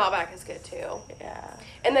 Malbec is good, too. Yeah.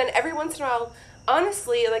 And then every once in a while,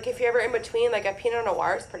 honestly, like, if you're ever in between, like, a Pinot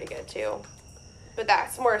Noir is pretty good, too. But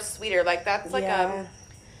that's more sweeter. Like, that's like,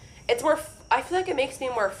 it's more, I feel like it makes me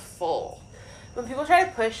more full. When people try to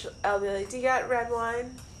push, I'll be like, do you got red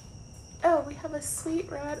wine? oh, we have a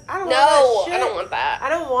sweet red. I don't No, want that shit. I don't want that. I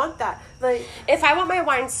don't want that. Like, if I want my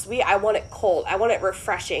wine sweet, I want it cold. I want it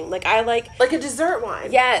refreshing. Like a dessert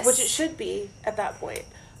wine. Yes. Which it should be at that point.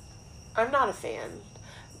 I'm not a fan.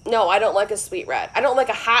 No, I don't like a sweet red. I don't like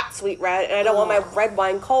a hot sweet red, and I don't want my red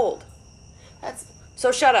wine cold.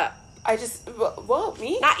 So shut up. I just, well,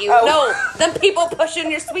 me? Not you. Oh. No, them people pushing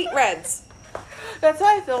your sweet reds. That's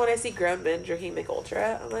how I feel when I see grown men drinking Mick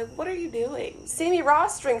Ultra. I'm like, what are you doing? Sammy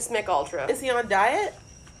Ross drinks Mick Ultra. Is he on diet?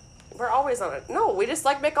 We're always on it. No, we just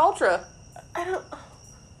like Mick Ultra.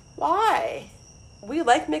 Why? We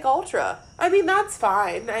like Mick Ultra. I mean, that's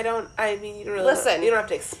fine. You don't really... Listen. You don't have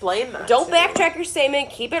to explain that. Don't backtrack your statement,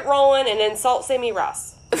 keep it rolling, and insult Sammy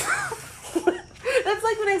Ross. That's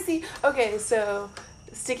like when I see... Okay, so...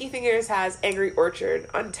 Sticky Fingers has Angry Orchard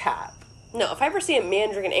on tap. No, if I ever see a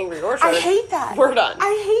man drinking Angry Orchard... I hate that. We're done.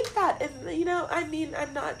 I hate that. And,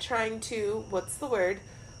 I'm not trying to... What's the word?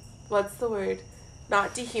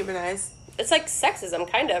 Not dehumanize. It's like sexism,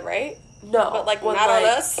 kind of, right? No. But, like, not on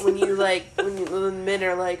us. when men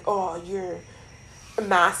are like, oh, you're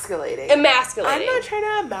emasculating. Emasculating. I'm not trying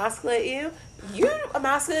to emasculate you. You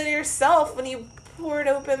emasculated yourself when you poured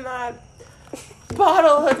open that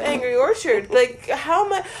bottle of Angry Orchard. Like, how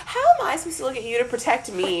am I supposed to look at you to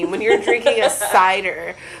protect me when you're drinking a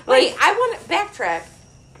cider? Wait, I want to backtrack.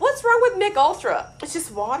 What's wrong with Mick Ultra? It's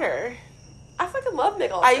just water. I fucking love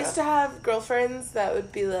Mick Ultra. I used to have girlfriends that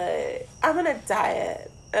would be like, I'm on a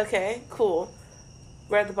diet. Okay, cool.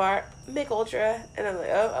 We're at the bar, Mick Ultra. And I'm like,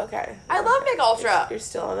 oh, okay. I love Mick Ultra. You're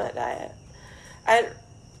still on that diet.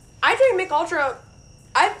 I drink Mick Ultra.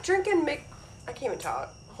 I've drinking Mick... I can't even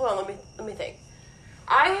talk. Hold on, let me think.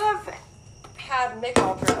 I have had Mick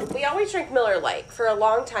Ultra. We always drink Miller Lite. For a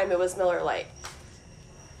long time, it was Miller Lite.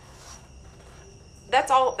 That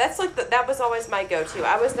was always my go-to.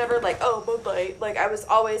 I was never like, oh, Bud Light. Like, I was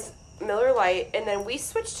always Miller Lite. And then we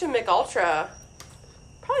switched to Mick Ultra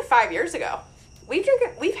probably 5 years ago. We've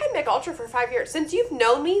had Mick Ultra for 5 years. Since you've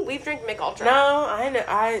known me, we've drank Mick Ultra. No, I know.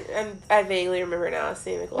 I vaguely remember now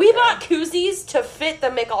seeing Mick Ultra. We bought koozies to fit the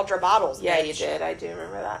Mick Ultra bottles. Yeah, bitch. you did. I do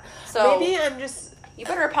remember that. So maybe I'm just... You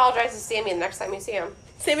better apologize to Sammy the next time you see him.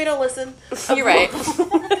 Sammy, don't listen. You're right.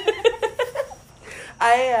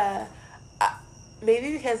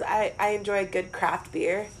 Maybe because I enjoy a good craft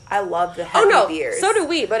beer. I love the heavy beers. So do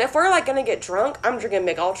we. But if we're like gonna get drunk, I'm drinking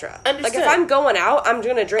Mick Ultra. Understood. Like if I'm going out, I'm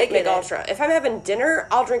gonna drink Mick Ultra. If I'm having dinner,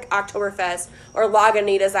 I'll drink Oktoberfest or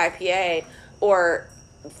Lagunitas IPA or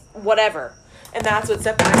whatever. And that's what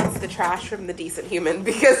separates the trash from the decent human.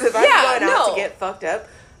 Because if I'm going out to get fucked up,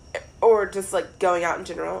 or just like going out in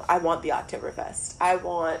general, I want the Oktoberfest. I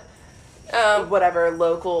want whatever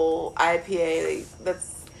local IPA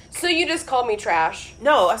that's... So you just called me trash?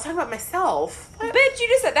 No, I was talking about myself. Bitch, you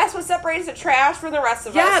just said that's what separates the trash from the rest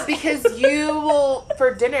of us. Yeah, because you will,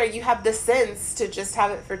 for dinner, you have the sense to just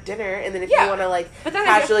have it for dinner, and then if you want to, like,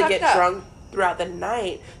 casually get drunk throughout the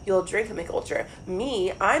night, you'll drink a Mick Ultra.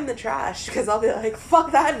 Me, I'm the trash, because I'll be like,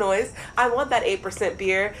 fuck that noise. I want that 8%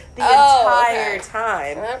 beer the entire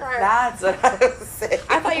time. Okay. That's what I was saying.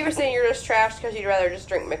 I thought you were saying you're just trash because you'd rather just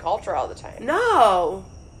drink Mick Ultra all the time. No.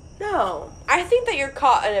 I think that you're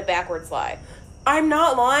caught in a backwards lie. I'm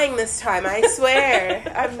not lying this time, I swear.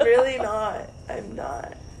 I'm really not. I'm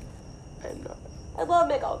not. I love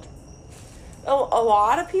Mick Ultra. Oh, a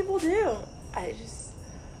lot of people do. I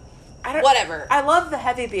don't... Whatever. I love the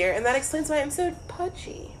heavy beer, and that explains why I'm so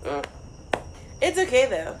pudgy. It's okay,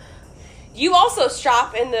 though. You also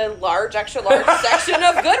shop in the large, extra large section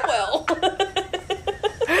of Goodwill.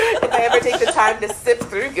 If I ever take the time to sift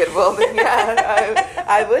through Goodwill, then yeah,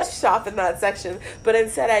 I would shop in that section. But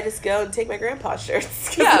instead, I just go and take my grandpa's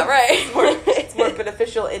shirts. Yeah, right. It's more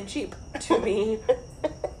beneficial and cheap to me.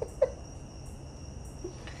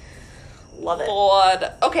 Love it. Lord.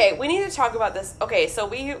 Okay, we need to talk about this. Okay, so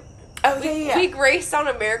we graced on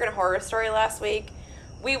American Horror Story last week.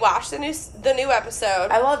 We watched the new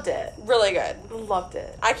episode. I loved it. Really good. Loved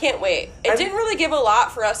it. I can't wait. It didn't really give a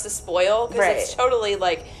lot for us to spoil because it's totally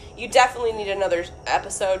like you definitely need another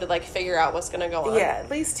episode to like figure out what's gonna go on. Yeah,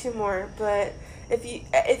 at least 2 more. But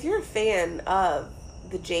if you're a fan of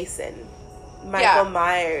the Jason, Michael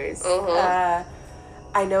Myers, I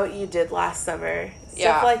Know What You Did Last Summer,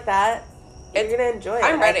 stuff like that, you're gonna enjoy it.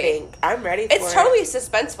 I'm ready. I think. I'm ready for it. It's totally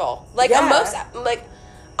suspenseful. Like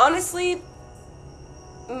honestly.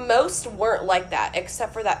 Most weren't like that,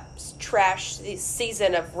 except for that trash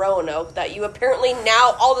season of Roanoke that you apparently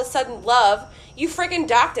now all of a sudden love. You freaking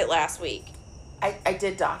docked it last week. I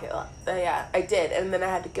did dock it. Yeah, I did. And then I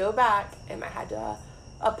had to go back and I had to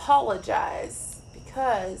apologize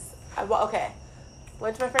because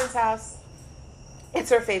went to my friend's house. It's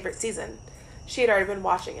her favorite season. She had already been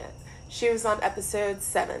watching it. She was on episode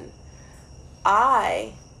 7.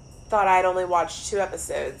 I thought I'd only watched 2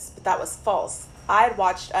 episodes, but that was false. I had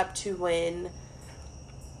watched up to when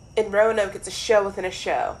in Roanoke it's a show within a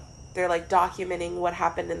show. They're like documenting what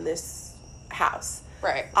happened in this house.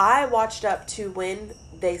 Right. I watched up to when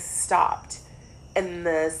they stopped and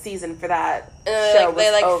the season for that show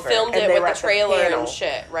was over. They filmed and it they with were the at trailer panel. and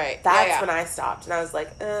shit. Right. That's when I stopped. And I was like,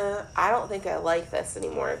 I don't think I like this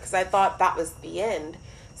anymore. Because I thought that was the end.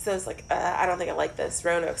 So I was like, I don't think I like this.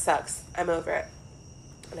 Roanoke sucks. I'm over it.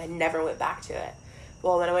 And I never went back to it.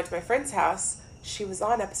 Well, when I went to my friend's house, she was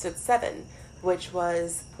on episode 7, which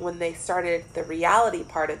was when they started the reality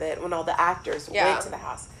part of it, when all the actors went to the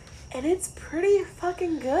house. And it's pretty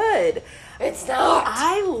fucking good. It's not.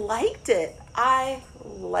 I liked it. I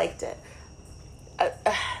don't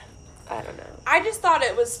know. I just thought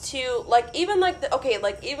it was too, like, even when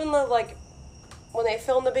they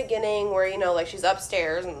filmed the beginning where, you know, like, she's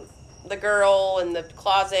upstairs and the girl in the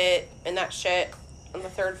closet and that shit on the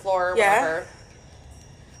 3rd floor or whatever.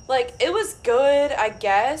 Like, it was good, I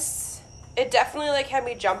guess. It definitely, like, had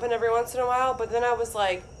me jumping every once in a while, but then I was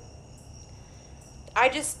like,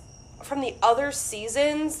 from the other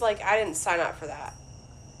seasons, like, I didn't sign up for that.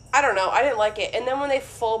 I don't know. I didn't like it. And then when they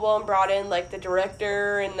full-blown brought in, like, the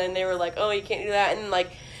director, and then they were like, oh, you can't do that, and,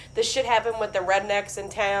 like, the shit happened with the rednecks in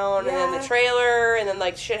town, and then the trailer, and then,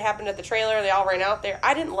 like, shit happened at the trailer, and they all ran out there.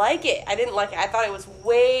 I didn't like it. I thought it was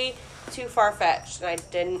way too far-fetched, and I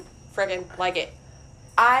didn't friggin' like it.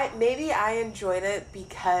 Maybe I enjoyed it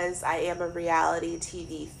because I am a reality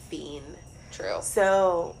TV fiend. True.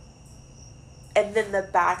 So, and then the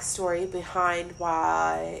backstory behind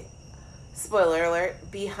why, spoiler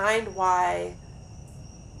alert, behind why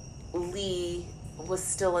Lee was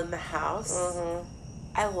still in the house. Mm-hmm.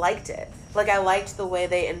 I liked it. Like, I liked the way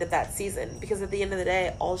they ended that season. Because at the end of the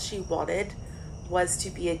day, all she wanted was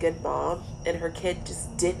to be a good mom. And her kid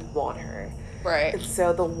just didn't want her. Right. And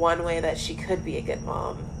so the one way that she could be a good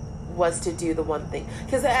mom was to do the one thing.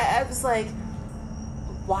 Because I was like,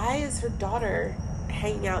 why is her daughter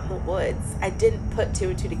hanging out in the woods? I didn't put 2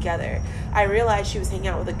 and 2 together. I realized she was hanging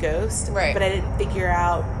out with a ghost. Right. But I didn't figure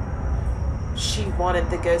out she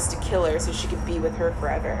wanted the ghost to kill her so she could be with her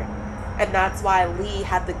forever. And that's why Lee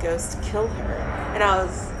had the ghost kill her. And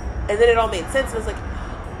then it all made sense. And I was like,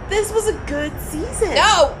 this was a good season.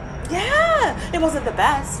 No! Yeah, it wasn't the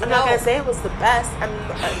best. I'm not going to say it was the best.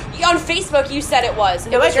 On Facebook, you said it was.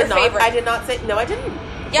 No, it was I did your not. favorite. I did not say... No, I didn't.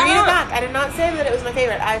 Yeah. Read it back. I did not say that it was my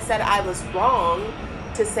favorite. I said I was wrong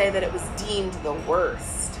to say that it was deemed the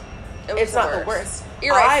worst. It's not the worst.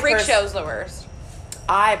 You're right. Freak Show's the worst.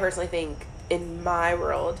 I personally think, in my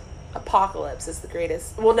world, Apocalypse is the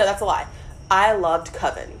greatest. Well, no, that's a lie. I loved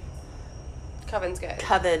Coven. Coven's good.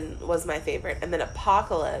 Coven was my favorite. And then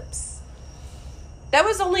Apocalypse... That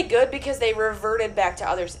was only good because they reverted back to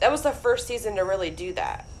others. That was the first season to really do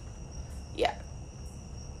that. Yeah.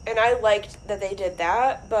 And I liked that they did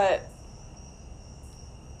that, but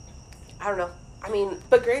I don't know. I mean...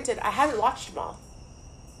 But granted, I haven't watched them all.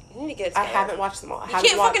 You need to get it together. I haven't watched them all. You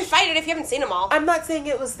can't fucking fight it if you haven't seen them all. I'm not saying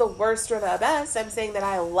it was the worst or the best. I'm saying that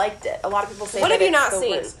I liked it. A lot of people say what that have you not the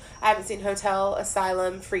seen? Worst. I haven't seen Hotel,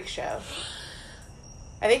 Asylum, Freak Show.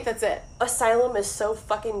 I think that's it. Asylum is so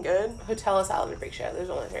fucking good. Hotel, Asylum, and Freak Show.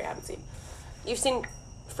 There's only 3 I haven't seen. You've seen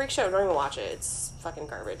Freak Show, don't even watch it. It's fucking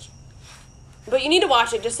garbage. But you need to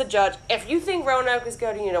watch it just to judge. If you think Roanoke is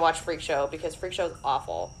good, you need to watch Freak Show, because Freak Show is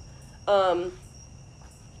awful.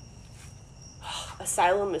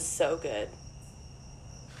 Asylum is so good.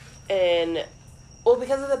 And... Well,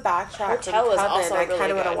 because of the backtrack Hotel from is Coven, also I really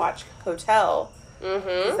kind of want good. to watch Hotel. Mm-hmm.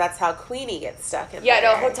 Because that's how Queenie gets stuck in Yeah,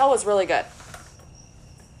 there. no, Hotel was really good.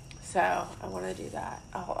 So, I want to do that.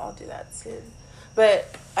 I'll do that soon. But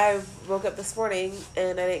I woke up this morning,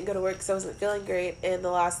 and I didn't go to work because I wasn't feeling great, and the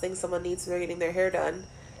last thing someone needs when they're getting their hair done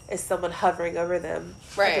is someone hovering over them.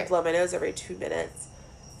 Right. I could blow my nose every 2 minutes.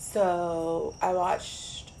 So, I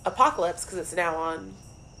watched Apocalypse, because it's now on...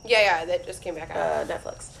 Yeah, that just came back out.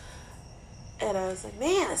 Netflix. And I was like,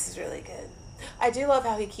 man, this is really good. I do love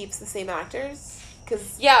how he keeps the same actors,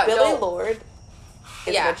 because Billy Lord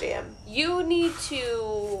is my jam. You need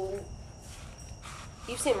to...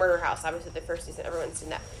 You've seen Murder House, obviously, the first season. Everyone's seen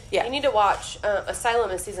that. Yeah. You need to watch Asylum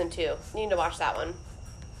is season 2. You need to watch that one.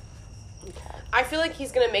 Okay. I feel like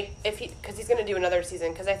he's going to make... Because he's going to do another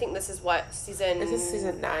season. Because I think this is what, season... This is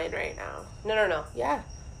season 9 right now. No. Yeah.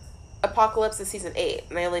 Apocalypse is season 8.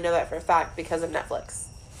 And I only know that for a fact because of Netflix.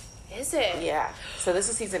 Is it? Yeah. So this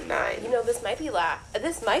is season 9. You know, this might be last.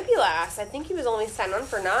 I think he was only signed on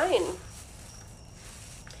for 9.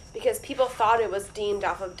 Because people thought it was deemed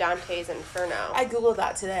off of Dante's Inferno. I Googled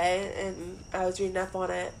that today, and I was reading up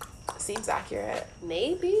on it. Seems accurate.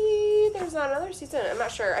 Maybe there's not another season. I'm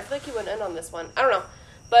not sure. I feel like you went in on this one. I don't know.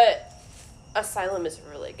 But Asylum is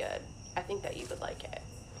really good. I think that you would like it.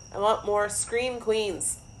 I want more Scream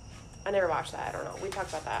Queens. I never watched that. I don't know. We talked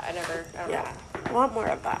about that. I don't know. I want more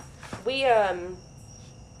of that. We, on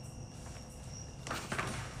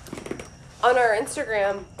our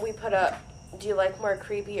Instagram, we put up, do you like more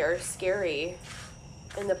creepy or scary?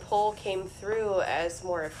 And the poll came through as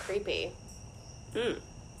more of creepy.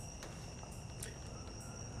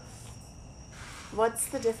 What's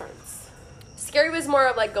the difference? Scary was more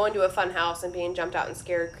of like going to a fun house and being jumped out and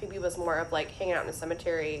scared. Creepy was more of like hanging out in a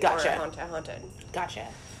cemetery Gotcha. or haunted. Gotcha.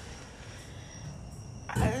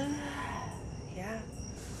 Yeah.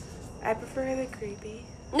 I prefer the creepy.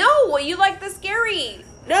 No, you like the scary.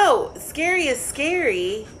 No, scary is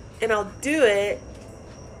scary, and I'll do it.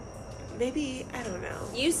 Maybe, I don't know.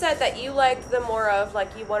 You said that you liked the more of like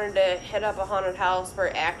you wanted to hit up a haunted house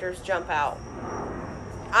where actors jump out.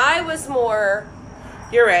 I was more...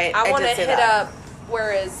 You're right. I want to hit up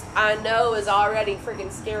whereas I know is already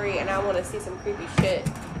freaking scary and I want to see some creepy shit.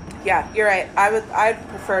 Yeah, you're right. I'd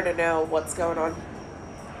prefer to know what's going on.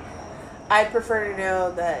 I'd prefer to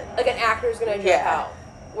know that like an actor's gonna jump out.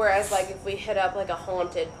 Whereas like if we hit up like a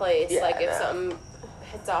haunted place, like if something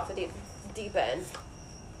hits off the deep end.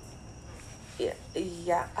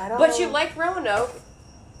 Yeah, I don't. But you liked Roanoke.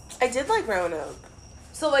 I did like Roanoke.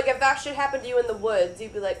 So like if that shit happened to you in the woods,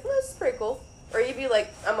 you'd be like, well, this is pretty cool. Or you'd be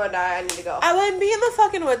like, I'm gonna die, I need to go. I wouldn't be in the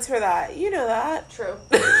fucking woods for that. You know that. True.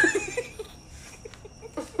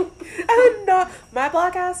 I would not. My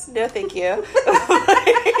black ass? No, thank you.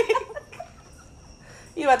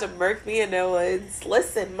 You about to murk me in no woods.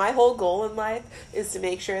 Listen, my whole goal in life is to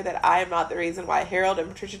make sure that I am not the reason why Harold and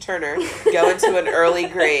Patricia Turner go into an early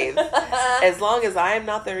grave. As long as I am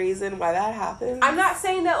not the reason why that happens. I'm not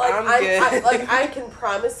saying that like I'm good. I can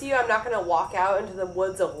promise you I'm not gonna walk out into the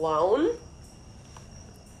woods alone.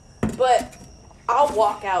 But I'll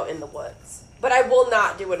walk out in the woods. But I will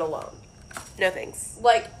not do it alone. No thanks.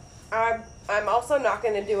 Like, I'm also not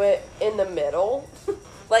going to do it in the middle.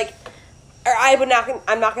 Like, or I'm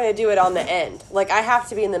not going to do it on the end. Like, I have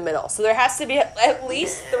to be in the middle. So there has to be at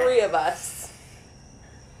least 3 of us.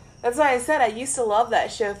 That's why I said I used to love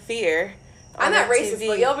that show Fear. I'm not racist,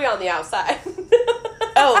 but you'll be on the outside.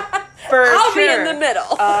 Oh, for I'll sure. be in the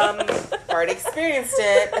middle. Already experienced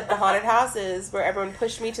it at the haunted houses where everyone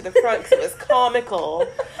pushed me to the front because it was comical.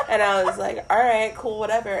 And I was like, all right, cool,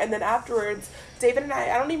 whatever. And then afterwards, David and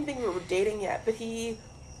I don't even think we were dating yet, but he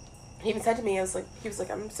even said to me, he was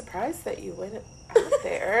like, I'm surprised that you went out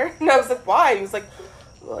there. And I was like, why? He was like,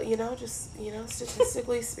 well,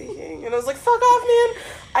 statistically speaking. And I was like, fuck off,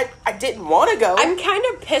 man. I didn't want to go. I'm kind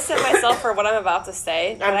of pissed at myself for what I'm about to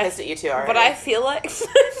say. I'm pissed at you too, already. But I feel like...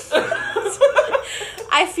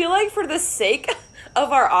 I feel like for the sake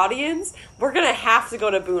of our audience, we're going to have to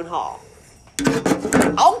go to Boone Hall.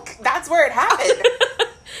 Oh, that's where it happened.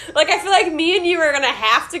 Like, I feel like me and you are going to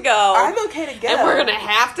have to go. I'm okay to go. And we're going to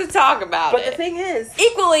have to talk about it. But the thing is...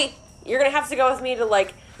 Equally, you're going to have to go with me to,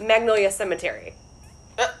 like, Magnolia Cemetery.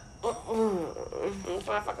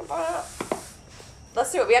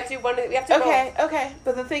 Let's do it. We have to do one. We have to go. Okay.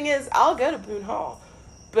 But the thing is, I'll go to Boone Hall.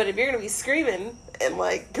 But if you're going to be screaming, and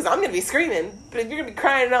like, because I'm going to be screaming, but if you're going to be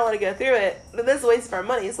crying and not want to go through it, then this is a waste of our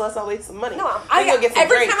money, so let's all waste some money. No,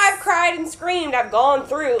 every time I've cried and screamed, I've gone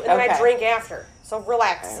through, and then I drink after. So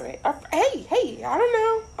relax. All right. Hey, I don't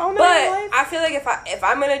know. But I feel like if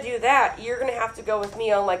I'm going to do that, you're going to have to go with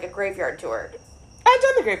me on, like, a graveyard tour. I've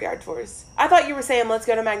done the graveyard tours. I thought you were saying let's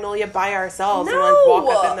go to Magnolia by ourselves and like walk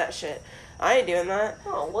up in that shit. I ain't doing that.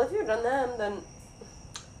 Oh, well, if you've done that, then...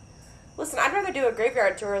 Listen, I'd rather do a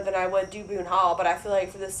graveyard tour than I would do Boone Hall, but I feel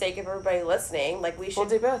like for the sake of everybody listening, like, we should... We'll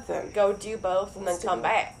do both then. Go do both and then come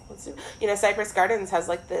back. Let's do... Cypress Gardens has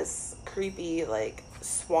like this creepy, like,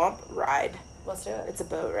 swamp ride. Let's do it. It's a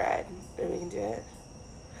boat ride, and we can do it.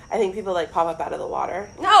 I think people, like, pop up out of the water.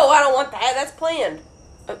 No, I don't want that. That's planned.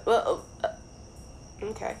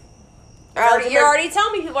 Okay. You're already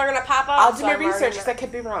telling me people are going to pop up. I'll do my research because I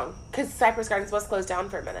could be wrong. Because Cypress Gardens was closed down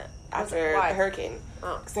for a minute after the hurricane.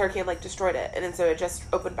 Oh. Because the hurricane, like, destroyed it. And then so it just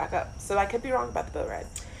opened back up. So I could be wrong about the boat ride.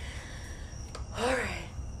 All right.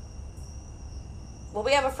 Well,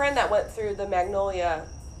 we have a friend that went through the Magnolia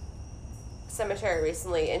Cemetery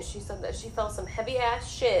recently, and she said that she felt some heavy-ass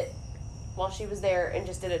shit while she was there and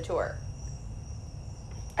just did a tour.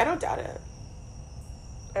 I don't doubt it.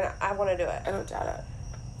 And I want to do it. I don't doubt it.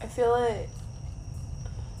 I feel like...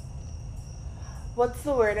 What's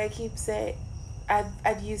the word I keep saying?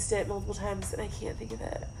 I've used it multiple times and I can't think of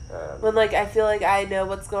it. When, like, I feel like I know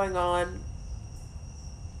what's going on.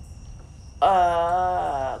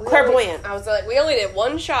 Clairvoyant. I was like, we only did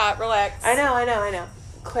one shot. Relax. I know.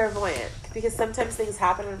 Clairvoyant. Because sometimes things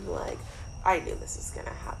happen and I'm like, I knew this was going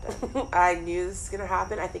to happen. I knew this was going to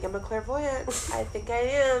happen. I think I'm a clairvoyant. I think I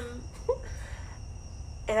am.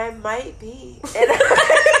 And I might be. Because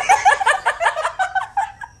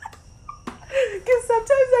sometimes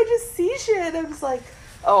I just see shit and I'm just like,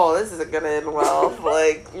 oh, this isn't going to end well.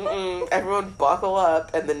 Like, everyone buckle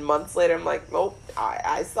up. And then months later, I'm like, nope,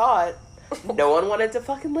 I saw it. No one wanted to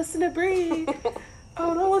fucking listen to Bree.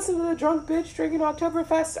 Oh, don't listen to the drunk bitch drinking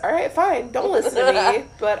Oktoberfest. All right, fine. Don't listen to me.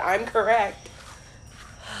 But I'm correct.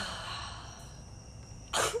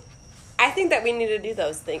 I think that we need to do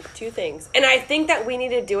those two things. And I think that we need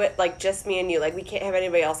to do it, like, just me and you. Like, we can't have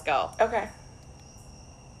anybody else go. Okay,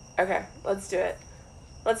 let's do it.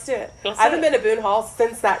 I haven't been to Boone Hall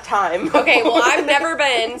since that time. Okay, well, I've never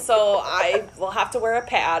been, so I will have to wear a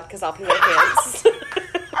pad because I'll pee my pants.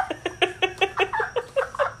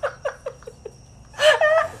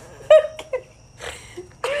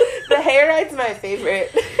 The hayride's my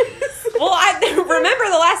favorite. Well, I remember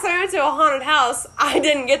the last time I went to a haunted house, I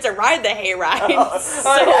didn't get to ride the hayride.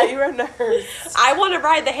 Oh, yeah, you were nervous. I want to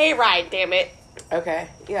ride the hayride, damn it. Okay,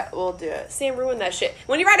 yeah, we'll do it. Sam ruined that shit.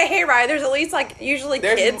 When you ride a hayride, there's at least, like, usually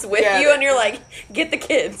kids with you, and you're like, get the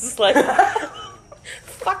kids. Like,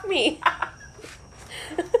 fuck me.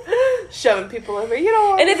 Shoving people over, you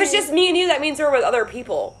know. And if it's just me and you, that means we're with other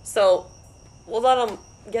people. So, we'll let them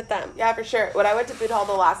get them. Yeah, for sure. When I went to Boone Hall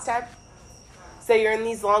the last time, so you're in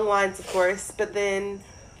these long lines, of course, but then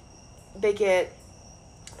they get,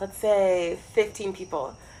 let's say, 15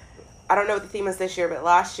 people. I don't know what the theme was this year, but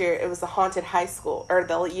last year it was a haunted high school. Or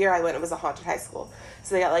the year I went, it was a haunted high school.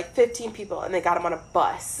 So they got like 15 people, and they got them on a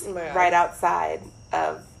bus right outside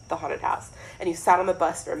of the haunted house. And you sat on the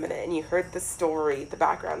bus for a minute, and you heard the story, the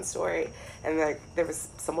background story. And like there was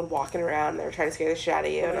someone walking around, and they were trying to scare the shit out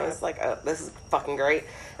of you. And I was like, oh, this is fucking great.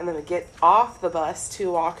 And then we get off the bus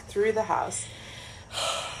to walk through the house.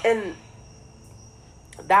 And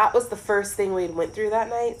that was the first thing we went through that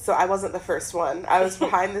night, so I wasn't the first one. I was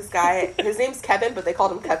behind this guy. His name's Kevin, but they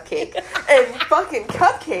called him Cupcake. And fucking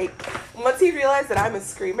Cupcake, once he realized that I'm a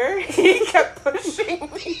screamer, he kept pushing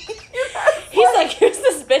me. He's like, here's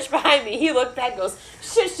this bitch behind me. He looked back and goes,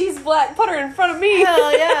 shit, she's black. Put her in front of me.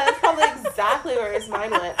 Hell yeah, that's probably exactly where his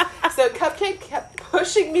mind went. So Cupcake kept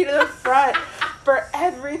pushing me to the front for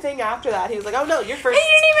everything after that. He was like, oh no, you're first. And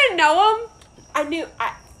you didn't even know him? I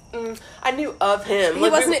knew of him. He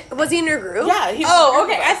was he in your group? Yeah. He was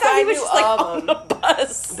okay. I thought he was just like on the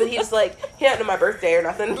bus. But he was like, he didn't know my birthday or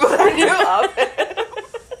nothing, but I knew of him.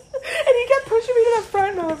 And he kept pushing me to the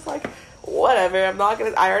front, and I was like, whatever,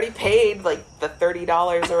 I already paid like the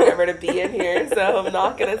 $30 or whatever to be in here, so I'm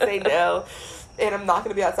not going to say no. And I'm not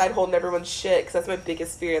going to be outside holding everyone's shit, because that's my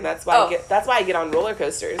biggest fear, and that's why I get on roller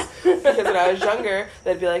coasters. Because when I was younger,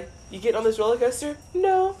 they'd be like, you getting on this roller coaster?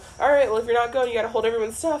 No. Alright, well, if you're not going, you gotta hold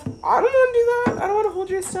everyone's stuff. I don't want to do that. I don't want to hold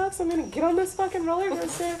your stuff, so I'm gonna get on this fucking roller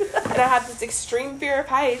coaster. And I have this extreme fear of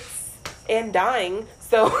heights and dying,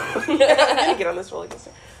 so I'm gonna get on this roller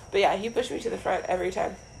coaster. But yeah, he pushed me to the front every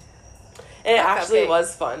time. And it actually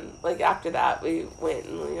was fun. Like, after that, we went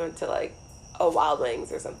to, like, a Wild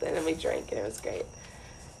Wings or something, and we drank, and it was great.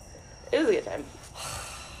 It was a good time.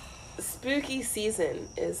 Spooky season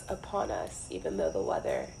is upon us, even though the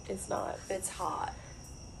weather is not. It's hot.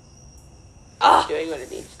 Doing what it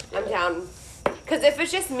needs to do. I'm down. Because if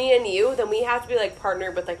it's just me and you, then we have to be, like,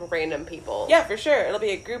 partnered with, like, random people. Yeah, for sure. It'll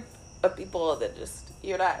be a group of people that just,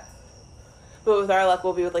 you and I. But with our luck,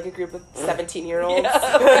 we'll be with, like, a group of 17-year-olds.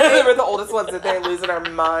 Yeah. We're the oldest ones that they're losing our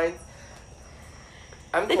minds.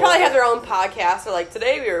 They probably have their own podcast. They're like,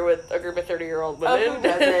 today we were with a group of 30-year-old women. Oh, who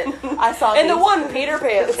doesn't? I saw and the one Peter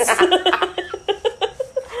Pants.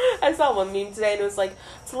 I saw one meme today, and it was like,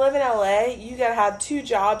 to live in LA, you gotta have 2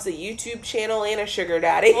 jobs, a YouTube channel, and a sugar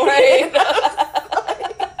daddy. Right.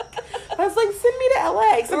 I was like, send me to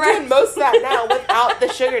LA, because I'm doing most of that now without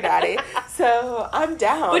the sugar daddy. So I'm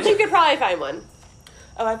down. But you could probably find one.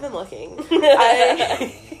 Oh, I've been looking.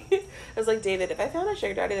 I was like, David, if I found a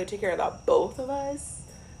sugar daddy that would take care of the both of us,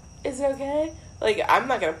 is it okay? Like, I'm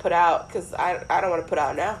not going to put out, because I don't want to put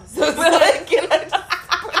out now. So it's like,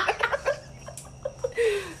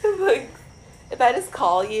 like, if I just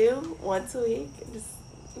call you once a week, and just,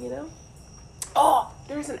 Oh,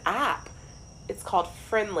 there's an app. It's called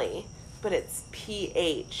Friendly, but it's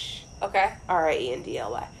PH. Okay.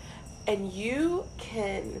 RIENDLY. And you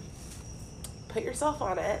can put yourself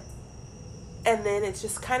on it, and then it's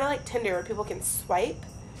just kind of like Tinder, where people can swipe,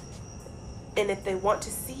 And if they want to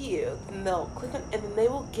see you, then they'll click on, and then they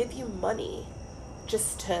will give you money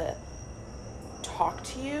just to talk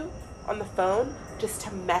to you on the phone, just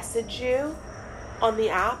to message you on the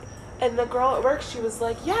app. And the girl at work, she was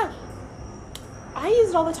like, yeah, I use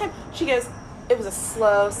it all the time. She goes, it was a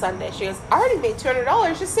slow Sunday. She goes, I already made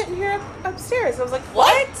 $200 just sitting here upstairs. I was like,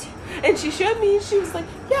 what? And she showed me, she was like,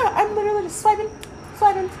 yeah, I'm literally just swiping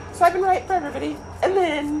right for everybody. And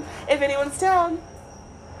then if anyone's down,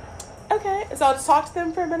 okay. So I'll just talk to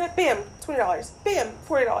them for a minute. Bam, $20. Bam,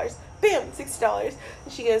 $40. Bam, $60.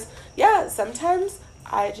 And she goes, yeah, sometimes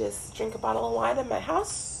I just drink a bottle of wine in my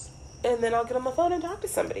house, and then I'll get on the phone and talk to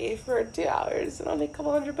somebody for 2 hours, and I'll make a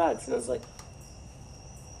couple $100. And I was like,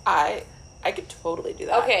 I could totally do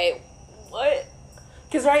that. Okay, what?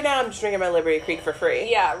 Because right now I'm just drinking my Liberty Creek for free.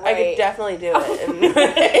 Yeah, right. I could definitely do it and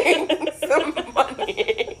make some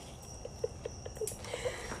money.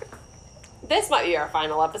 This might be our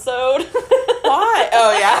final episode. Why?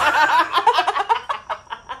 Oh, yeah.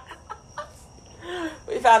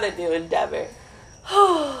 We found a new endeavor.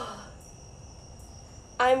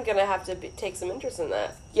 I'm gonna have to take some interest in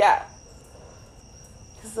that. Yeah.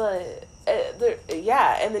 Because,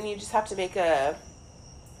 yeah, and then you just have to make I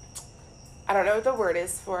don't know what the word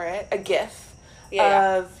is for it, a GIF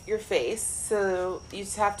of your face. So you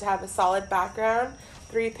just have to have a solid background,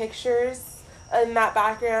 3 pictures in that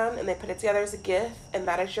background, and they put it together as a GIF, and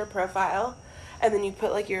that is your profile. And then you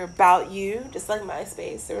put, like, your about you, just like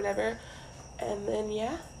MySpace or whatever. And then,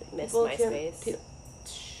 yeah. Miss MySpace.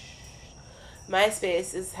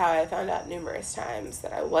 MySpace is how I found out numerous times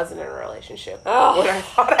that I wasn't in a relationship when Oh, I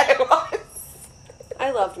thought I was.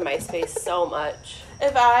 I loved MySpace so much.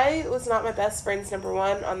 If I was not my best friend's number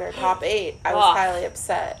 1 on their top 8, I was highly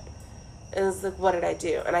upset. It was like, what did I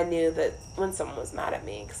do? And I knew that when someone was mad at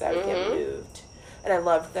me, because I would get moved. And I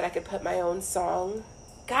loved that I could put my own song.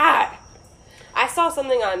 God. I saw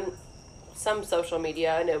something on some social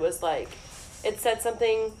media, and it was like, it said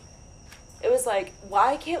something, it was like,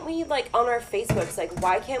 why can't we, like, on our Facebooks, like,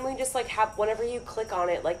 why can't we just, like, have, whenever you click on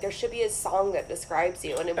it, like, there should be a song that describes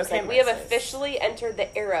you. And it was like, we have officially entered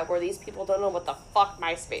the era where these people don't know what the fuck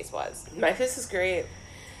MySpace was. MySpace is great.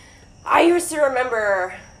 I used to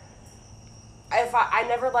remember, I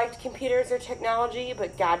never liked computers or technology,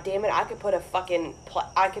 but god damn it, I could put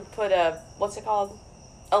what's it called?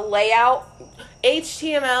 A layout.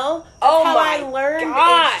 HTML. That's Oh how my I learned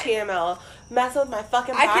God. HTML. Mess with my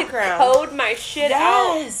fucking I background. could code my shit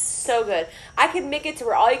out Yes. so good. I could make it to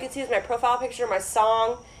where all you could see is my profile picture, my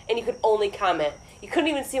song, and you could only comment. You couldn't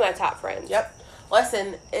even see my top friends. Yep.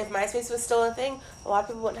 Listen, if MySpace was still a thing, a lot of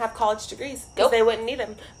people wouldn't have college degrees. Because Nope. they wouldn't need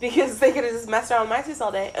them. Because they could have just messed around with MySpace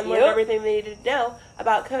all day and learned everything they needed to know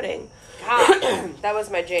about coding. God, that was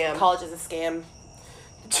my jam. College is a scam.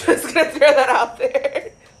 Just gonna throw that out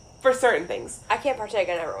there. For certain things. I can't partake,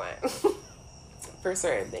 I never went. For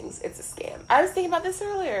certain things, it's a scam. I was thinking about this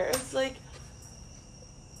earlier. It's like,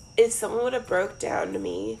 if someone would have broke down to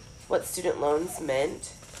me what student loans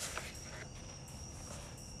meant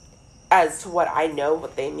as to what I know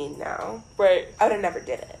what they mean now, Right. I would have never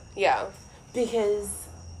did it. Yeah. Because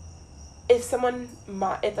if a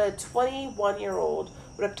 21-year-old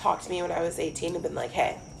would have talked to me when I was 18 and been like,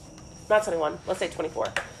 hey, not 21, let's say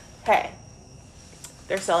 24, hey,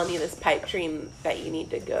 they're selling you this pipe dream that you need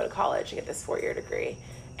to go to college and get this 4-year degree,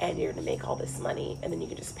 and you're going to make all this money, and then you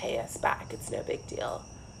can just pay us back. It's no big deal.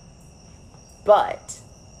 But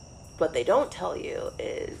what they don't tell you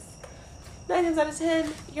is 9 times out of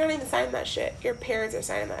 10, you're not even signing that shit. Your parents are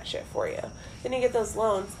signing that shit for you. Then you get those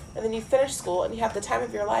loans, and then you finish school, and you have the time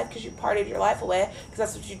of your life because you partied your life away, because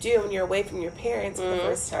that's what you do when you're away from your parents for the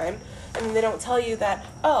first time. And then they don't tell you that,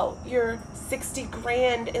 oh, you're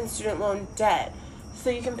 $60,000 in student loan debt, so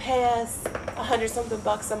you can pay us $100-something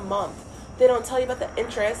a month. They don't tell you about the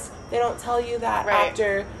interest. They don't tell you that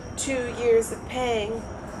after 2 years of paying,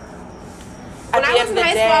 When I was in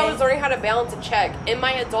high school, I was learning how to balance a check. In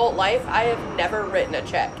my adult life, I have never written a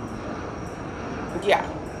check. Yeah.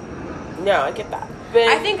 No, I get that. But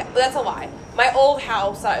I think that's a lie. My old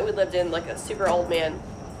house that we lived in, like a super old man,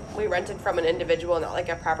 we rented from an individual, not like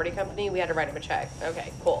a property company. We had to write him a check.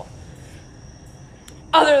 Okay, cool.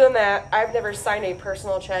 Other than that, I've never signed a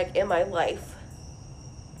personal check in my life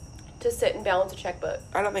to sit and balance a checkbook.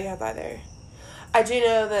 I don't think I have either. I do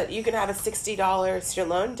know that you can have a $60 student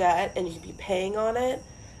loan debt and you can be paying on it,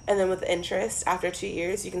 and then with interest after 2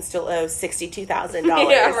 years you can still owe $62,000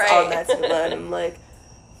 on that student loan. I'm like,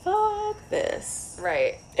 fuck this.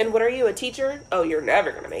 Right. And what are you, a teacher? Oh, you're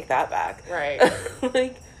never gonna make that back. Right.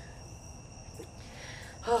 Like,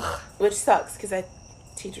 which sucks because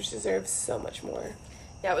teachers deserve so much more.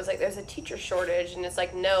 Yeah, it was like, there's a teacher shortage, and it's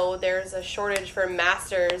like, no, there's a shortage for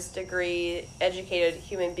master's degree educated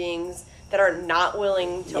human beings that are not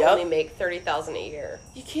willing to only make $30,000 a year.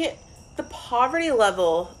 You can't, the poverty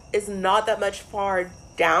level is not that much far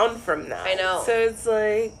down from that. I know. So it's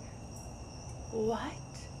like, what?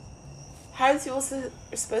 How are people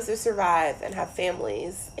supposed to survive and have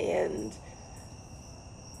families and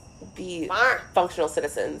be functional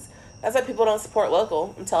citizens? That's why people don't support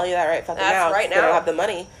local. I'm telling you that right fucking now. Right now. They don't have the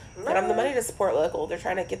money. They don't have the money to support local. They're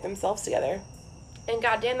trying to get themselves together. And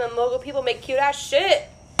goddamn, them local people make cute ass shit.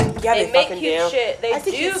 Yeah, they make fucking cute do. shit. They I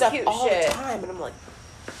think do stuff cute all shit the time, and I'm like,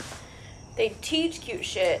 they teach cute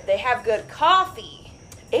shit. They have good coffee.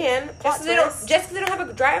 And just because they don't have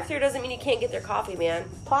a drive-thru doesn't mean you can't get their coffee, man.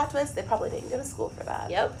 Plot twist, they probably didn't go to school for that.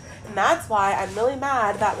 Yep. And that's why I'm really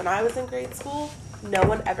mad that when I was in grade school, no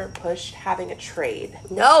one ever pushed having a trade.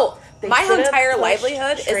 No. They my should've entire pushed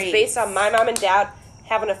livelihood is trades. based on my mom and dad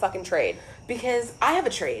having a fucking trade. Because I have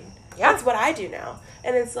a trade. Yeah. That's what I do now.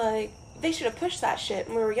 And it's like, they should have pushed that shit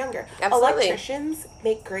when we were younger. Absolutely. Electricians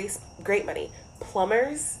make great money.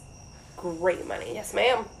 Plumbers, great money. Yes,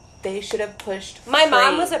 ma'am. They should have pushed My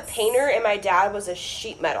mom was trades. a painter and my dad was a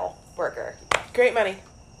sheet metal worker. Great money.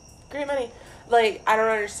 Great money. Like, I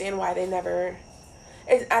don't understand why they never...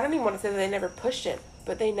 I don't even want to say that they never pushed it,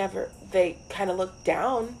 but they kind of looked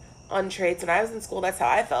down on trades. When I was in school, that's how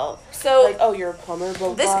I felt. So... like, oh, you're a plumber, blah,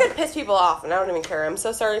 blah, This blah. could piss people off, and I don't even care. I'm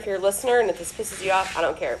so sorry if you're a listener and if this pisses you off. I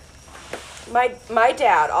don't care. My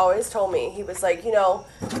dad always told me, he was like,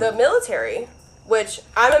 the military, which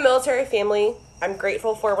I'm a military family. I'm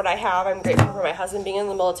grateful for what I have. I'm grateful for my husband being in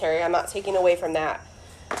the military. I'm not taking away from that.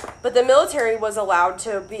 But the military was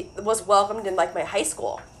was welcomed in, like, my high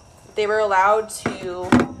school. They were allowed to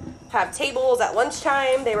have tables at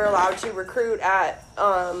lunchtime. They were allowed to recruit at,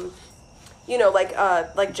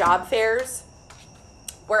 like job fairs.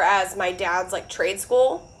 Whereas my dad's, like, trade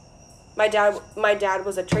school, my dad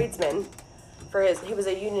was a tradesman he was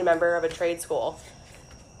a union member of a trade school.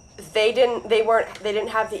 They didn't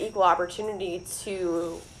have the equal opportunity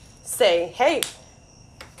to say, hey,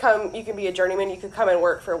 come, you can be a journeyman, you could come and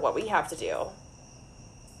work for what we have to do.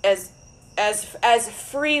 As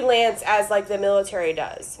freelance as, like, the military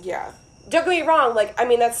does. Yeah. Don't get me wrong, like, I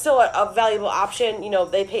mean, that's still a valuable option.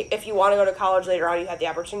 They pay, if you want to go to college later on, you have the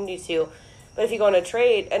opportunity to. But if you go into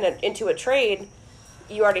a trade,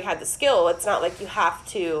 you already had the skill. It's not like you have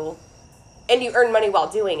to, and you earn money while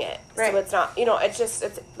doing it. Right. So it's not,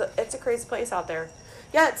 it's a crazy place out there.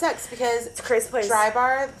 Yeah, it sucks because It's a crazy place. Dry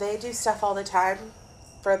Bar, they do stuff all the time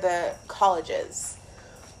for the colleges.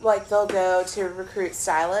 Like, they'll go to recruit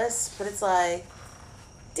stylists, but it's like,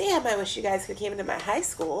 damn, I wish you guys could came into my high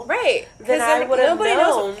school. Right. Then I would have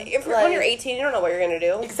known. When you're 18, you don't know what you're going to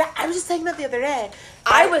do. Exactly. I was just saying that the other day.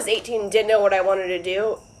 I was 18, didn't know what I wanted to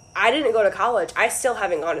do. I didn't go to college. I still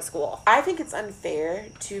haven't gone to school. I think it's unfair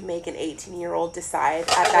to make an 18-year-old decide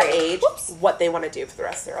at that age what they want to do for the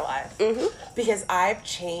rest of their life. Mm-hmm. Because I've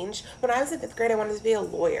changed. When I was in 5th grade, I wanted to be a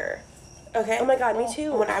lawyer. Okay? Oh my God, me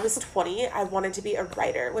too. When I was 20, I wanted to be a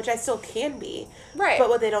writer, which I still can be. Right. But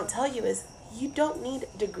what they don't tell you is you don't need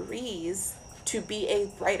degrees to be a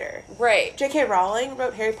writer. Right. J.K. Rowling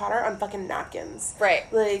wrote Harry Potter on fucking napkins. Right.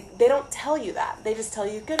 Like, they don't tell you that. They just tell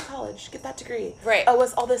you, go to college, get that degree. Right. Oh,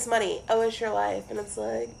 it's all this money. Oh, it's your life. And it's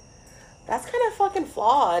like, that's kind of fucking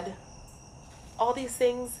flawed. All these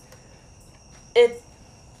things.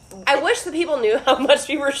 I wish the people knew how much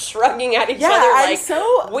we were shrugging at each other. I'm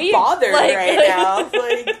so bothered right now.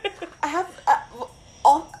 Like, I have...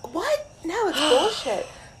 what? No, it's bullshit.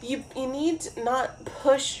 You need to not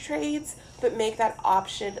push trades, but make that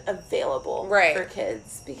option available for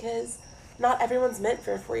kids, because not everyone's meant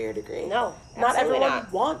for a 4-year degree. No, not everyone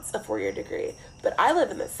wants a 4-year degree. But I live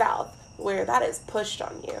in the South, where that is pushed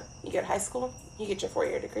on you. You go to high school, you get your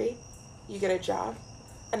 4-year degree, you get a job,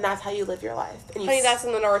 and that's how you live your life. And Honey, that's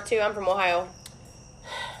in the North too. I'm from Ohio.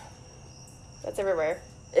 That's everywhere.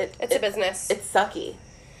 It's a business. It's sucky.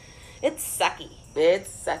 It's sucky. It's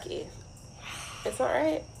sucky. It's not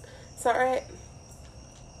right. It's not right.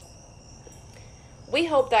 We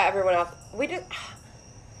hope that everyone else...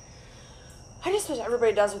 I just wish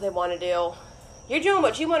everybody does what they want to do. You're doing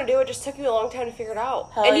what you want to do. It just took you a long time to figure it out.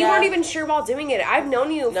 And you weren't even sure while doing it. I've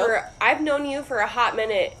known you for a hot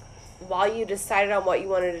minute while you decided on what you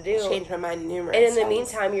wanted to do. Changed my mind numerous times. And in times. the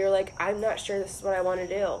meantime, you're like, I'm not sure this is what I want to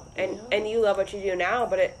do. And you love what you do now,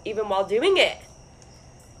 but even while doing it.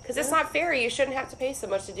 Because it's not fair. You shouldn't have to pay so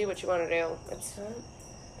much to do what you want to do. It's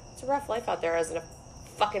a rough life out there as a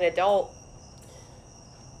fucking adult.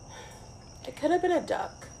 It could have been a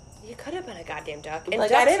duck. You could have been a goddamn duck. And like,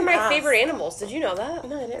 ducks are my favorite animals. Did you know that?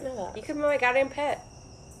 No, I didn't know that. You could be my goddamn pet.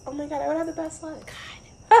 Oh my god, I would have the best life.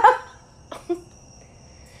 God.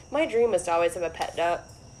 My dream was to always have a pet duck.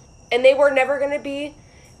 And they were never going to be...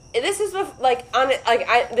 This is,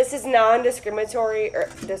 this is non-discriminatory, or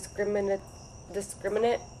discriminate... Is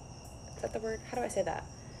that the word? How do I say that?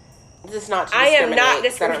 This is not to I discriminate. am not I don't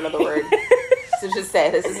discriminating. know the word. So just say,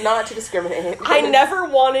 this is not to discriminate. I never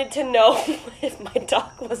wanted to know if my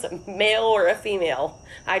duck was a male or a female.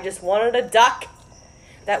 I just wanted a duck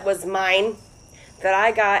that was mine, that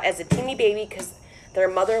I got as a teeny baby because their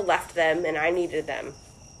mother left them and I needed them.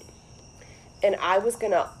 And I was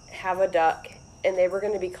going to have a duck, and they were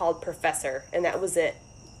going to be called Professor, and that was it.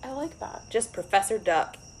 I like that. Just Professor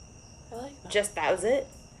Duck. I like that. Just that was it.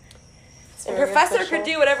 It's And very Professor official. could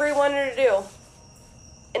do whatever he wanted to do.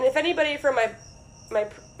 And if anybody from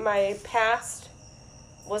my past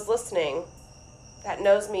was listening that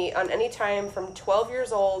knows me on any time from 12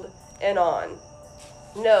 years old and on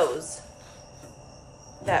knows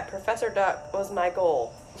that Professor Duck was my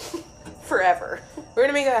goal forever. We're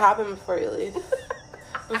gonna make that happen before you leave.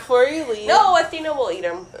 Before you leave. No, Athena will eat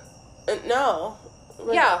him. No.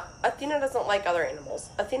 Yeah, Athena doesn't like other animals.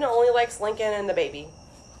 Athena only likes Lincoln and the baby.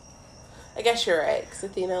 I guess you're right, because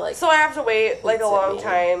Athena, like... So I have to wait, like, a Looks at long me.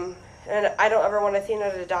 time. And I don't ever want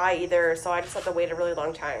Athena to die either, so I just have to wait a really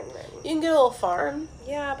long time. And, You can get a little farm.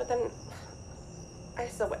 yeah, but then I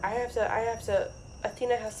have to.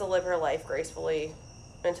 Athena has to live her life gracefully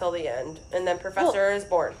until the end, and then Professor is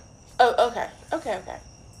born. Oh, okay. Okay.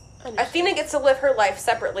 Understood. Athena gets to live her life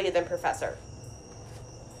separately than Professor,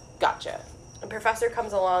 Gotcha. and Professor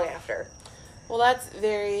comes along after. Well, that's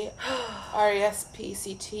very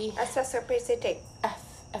R-E-S-P-C-T SSRPCT.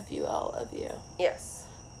 F-F-U-L of you. Yes.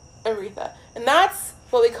 Aretha. And that's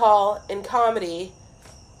what we call, in comedy,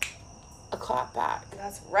 a clapback.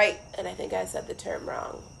 That's right. And I think I said the term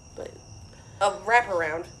wrong, but... A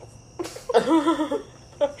wraparound.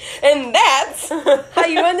 And that's how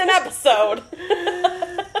you end an episode.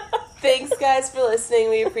 Thanks, guys, for listening.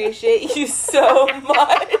 We appreciate you so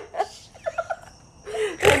much.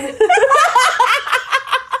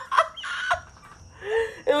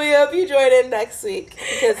 And we hope you join in next week,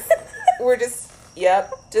 because we're just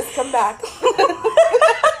come back.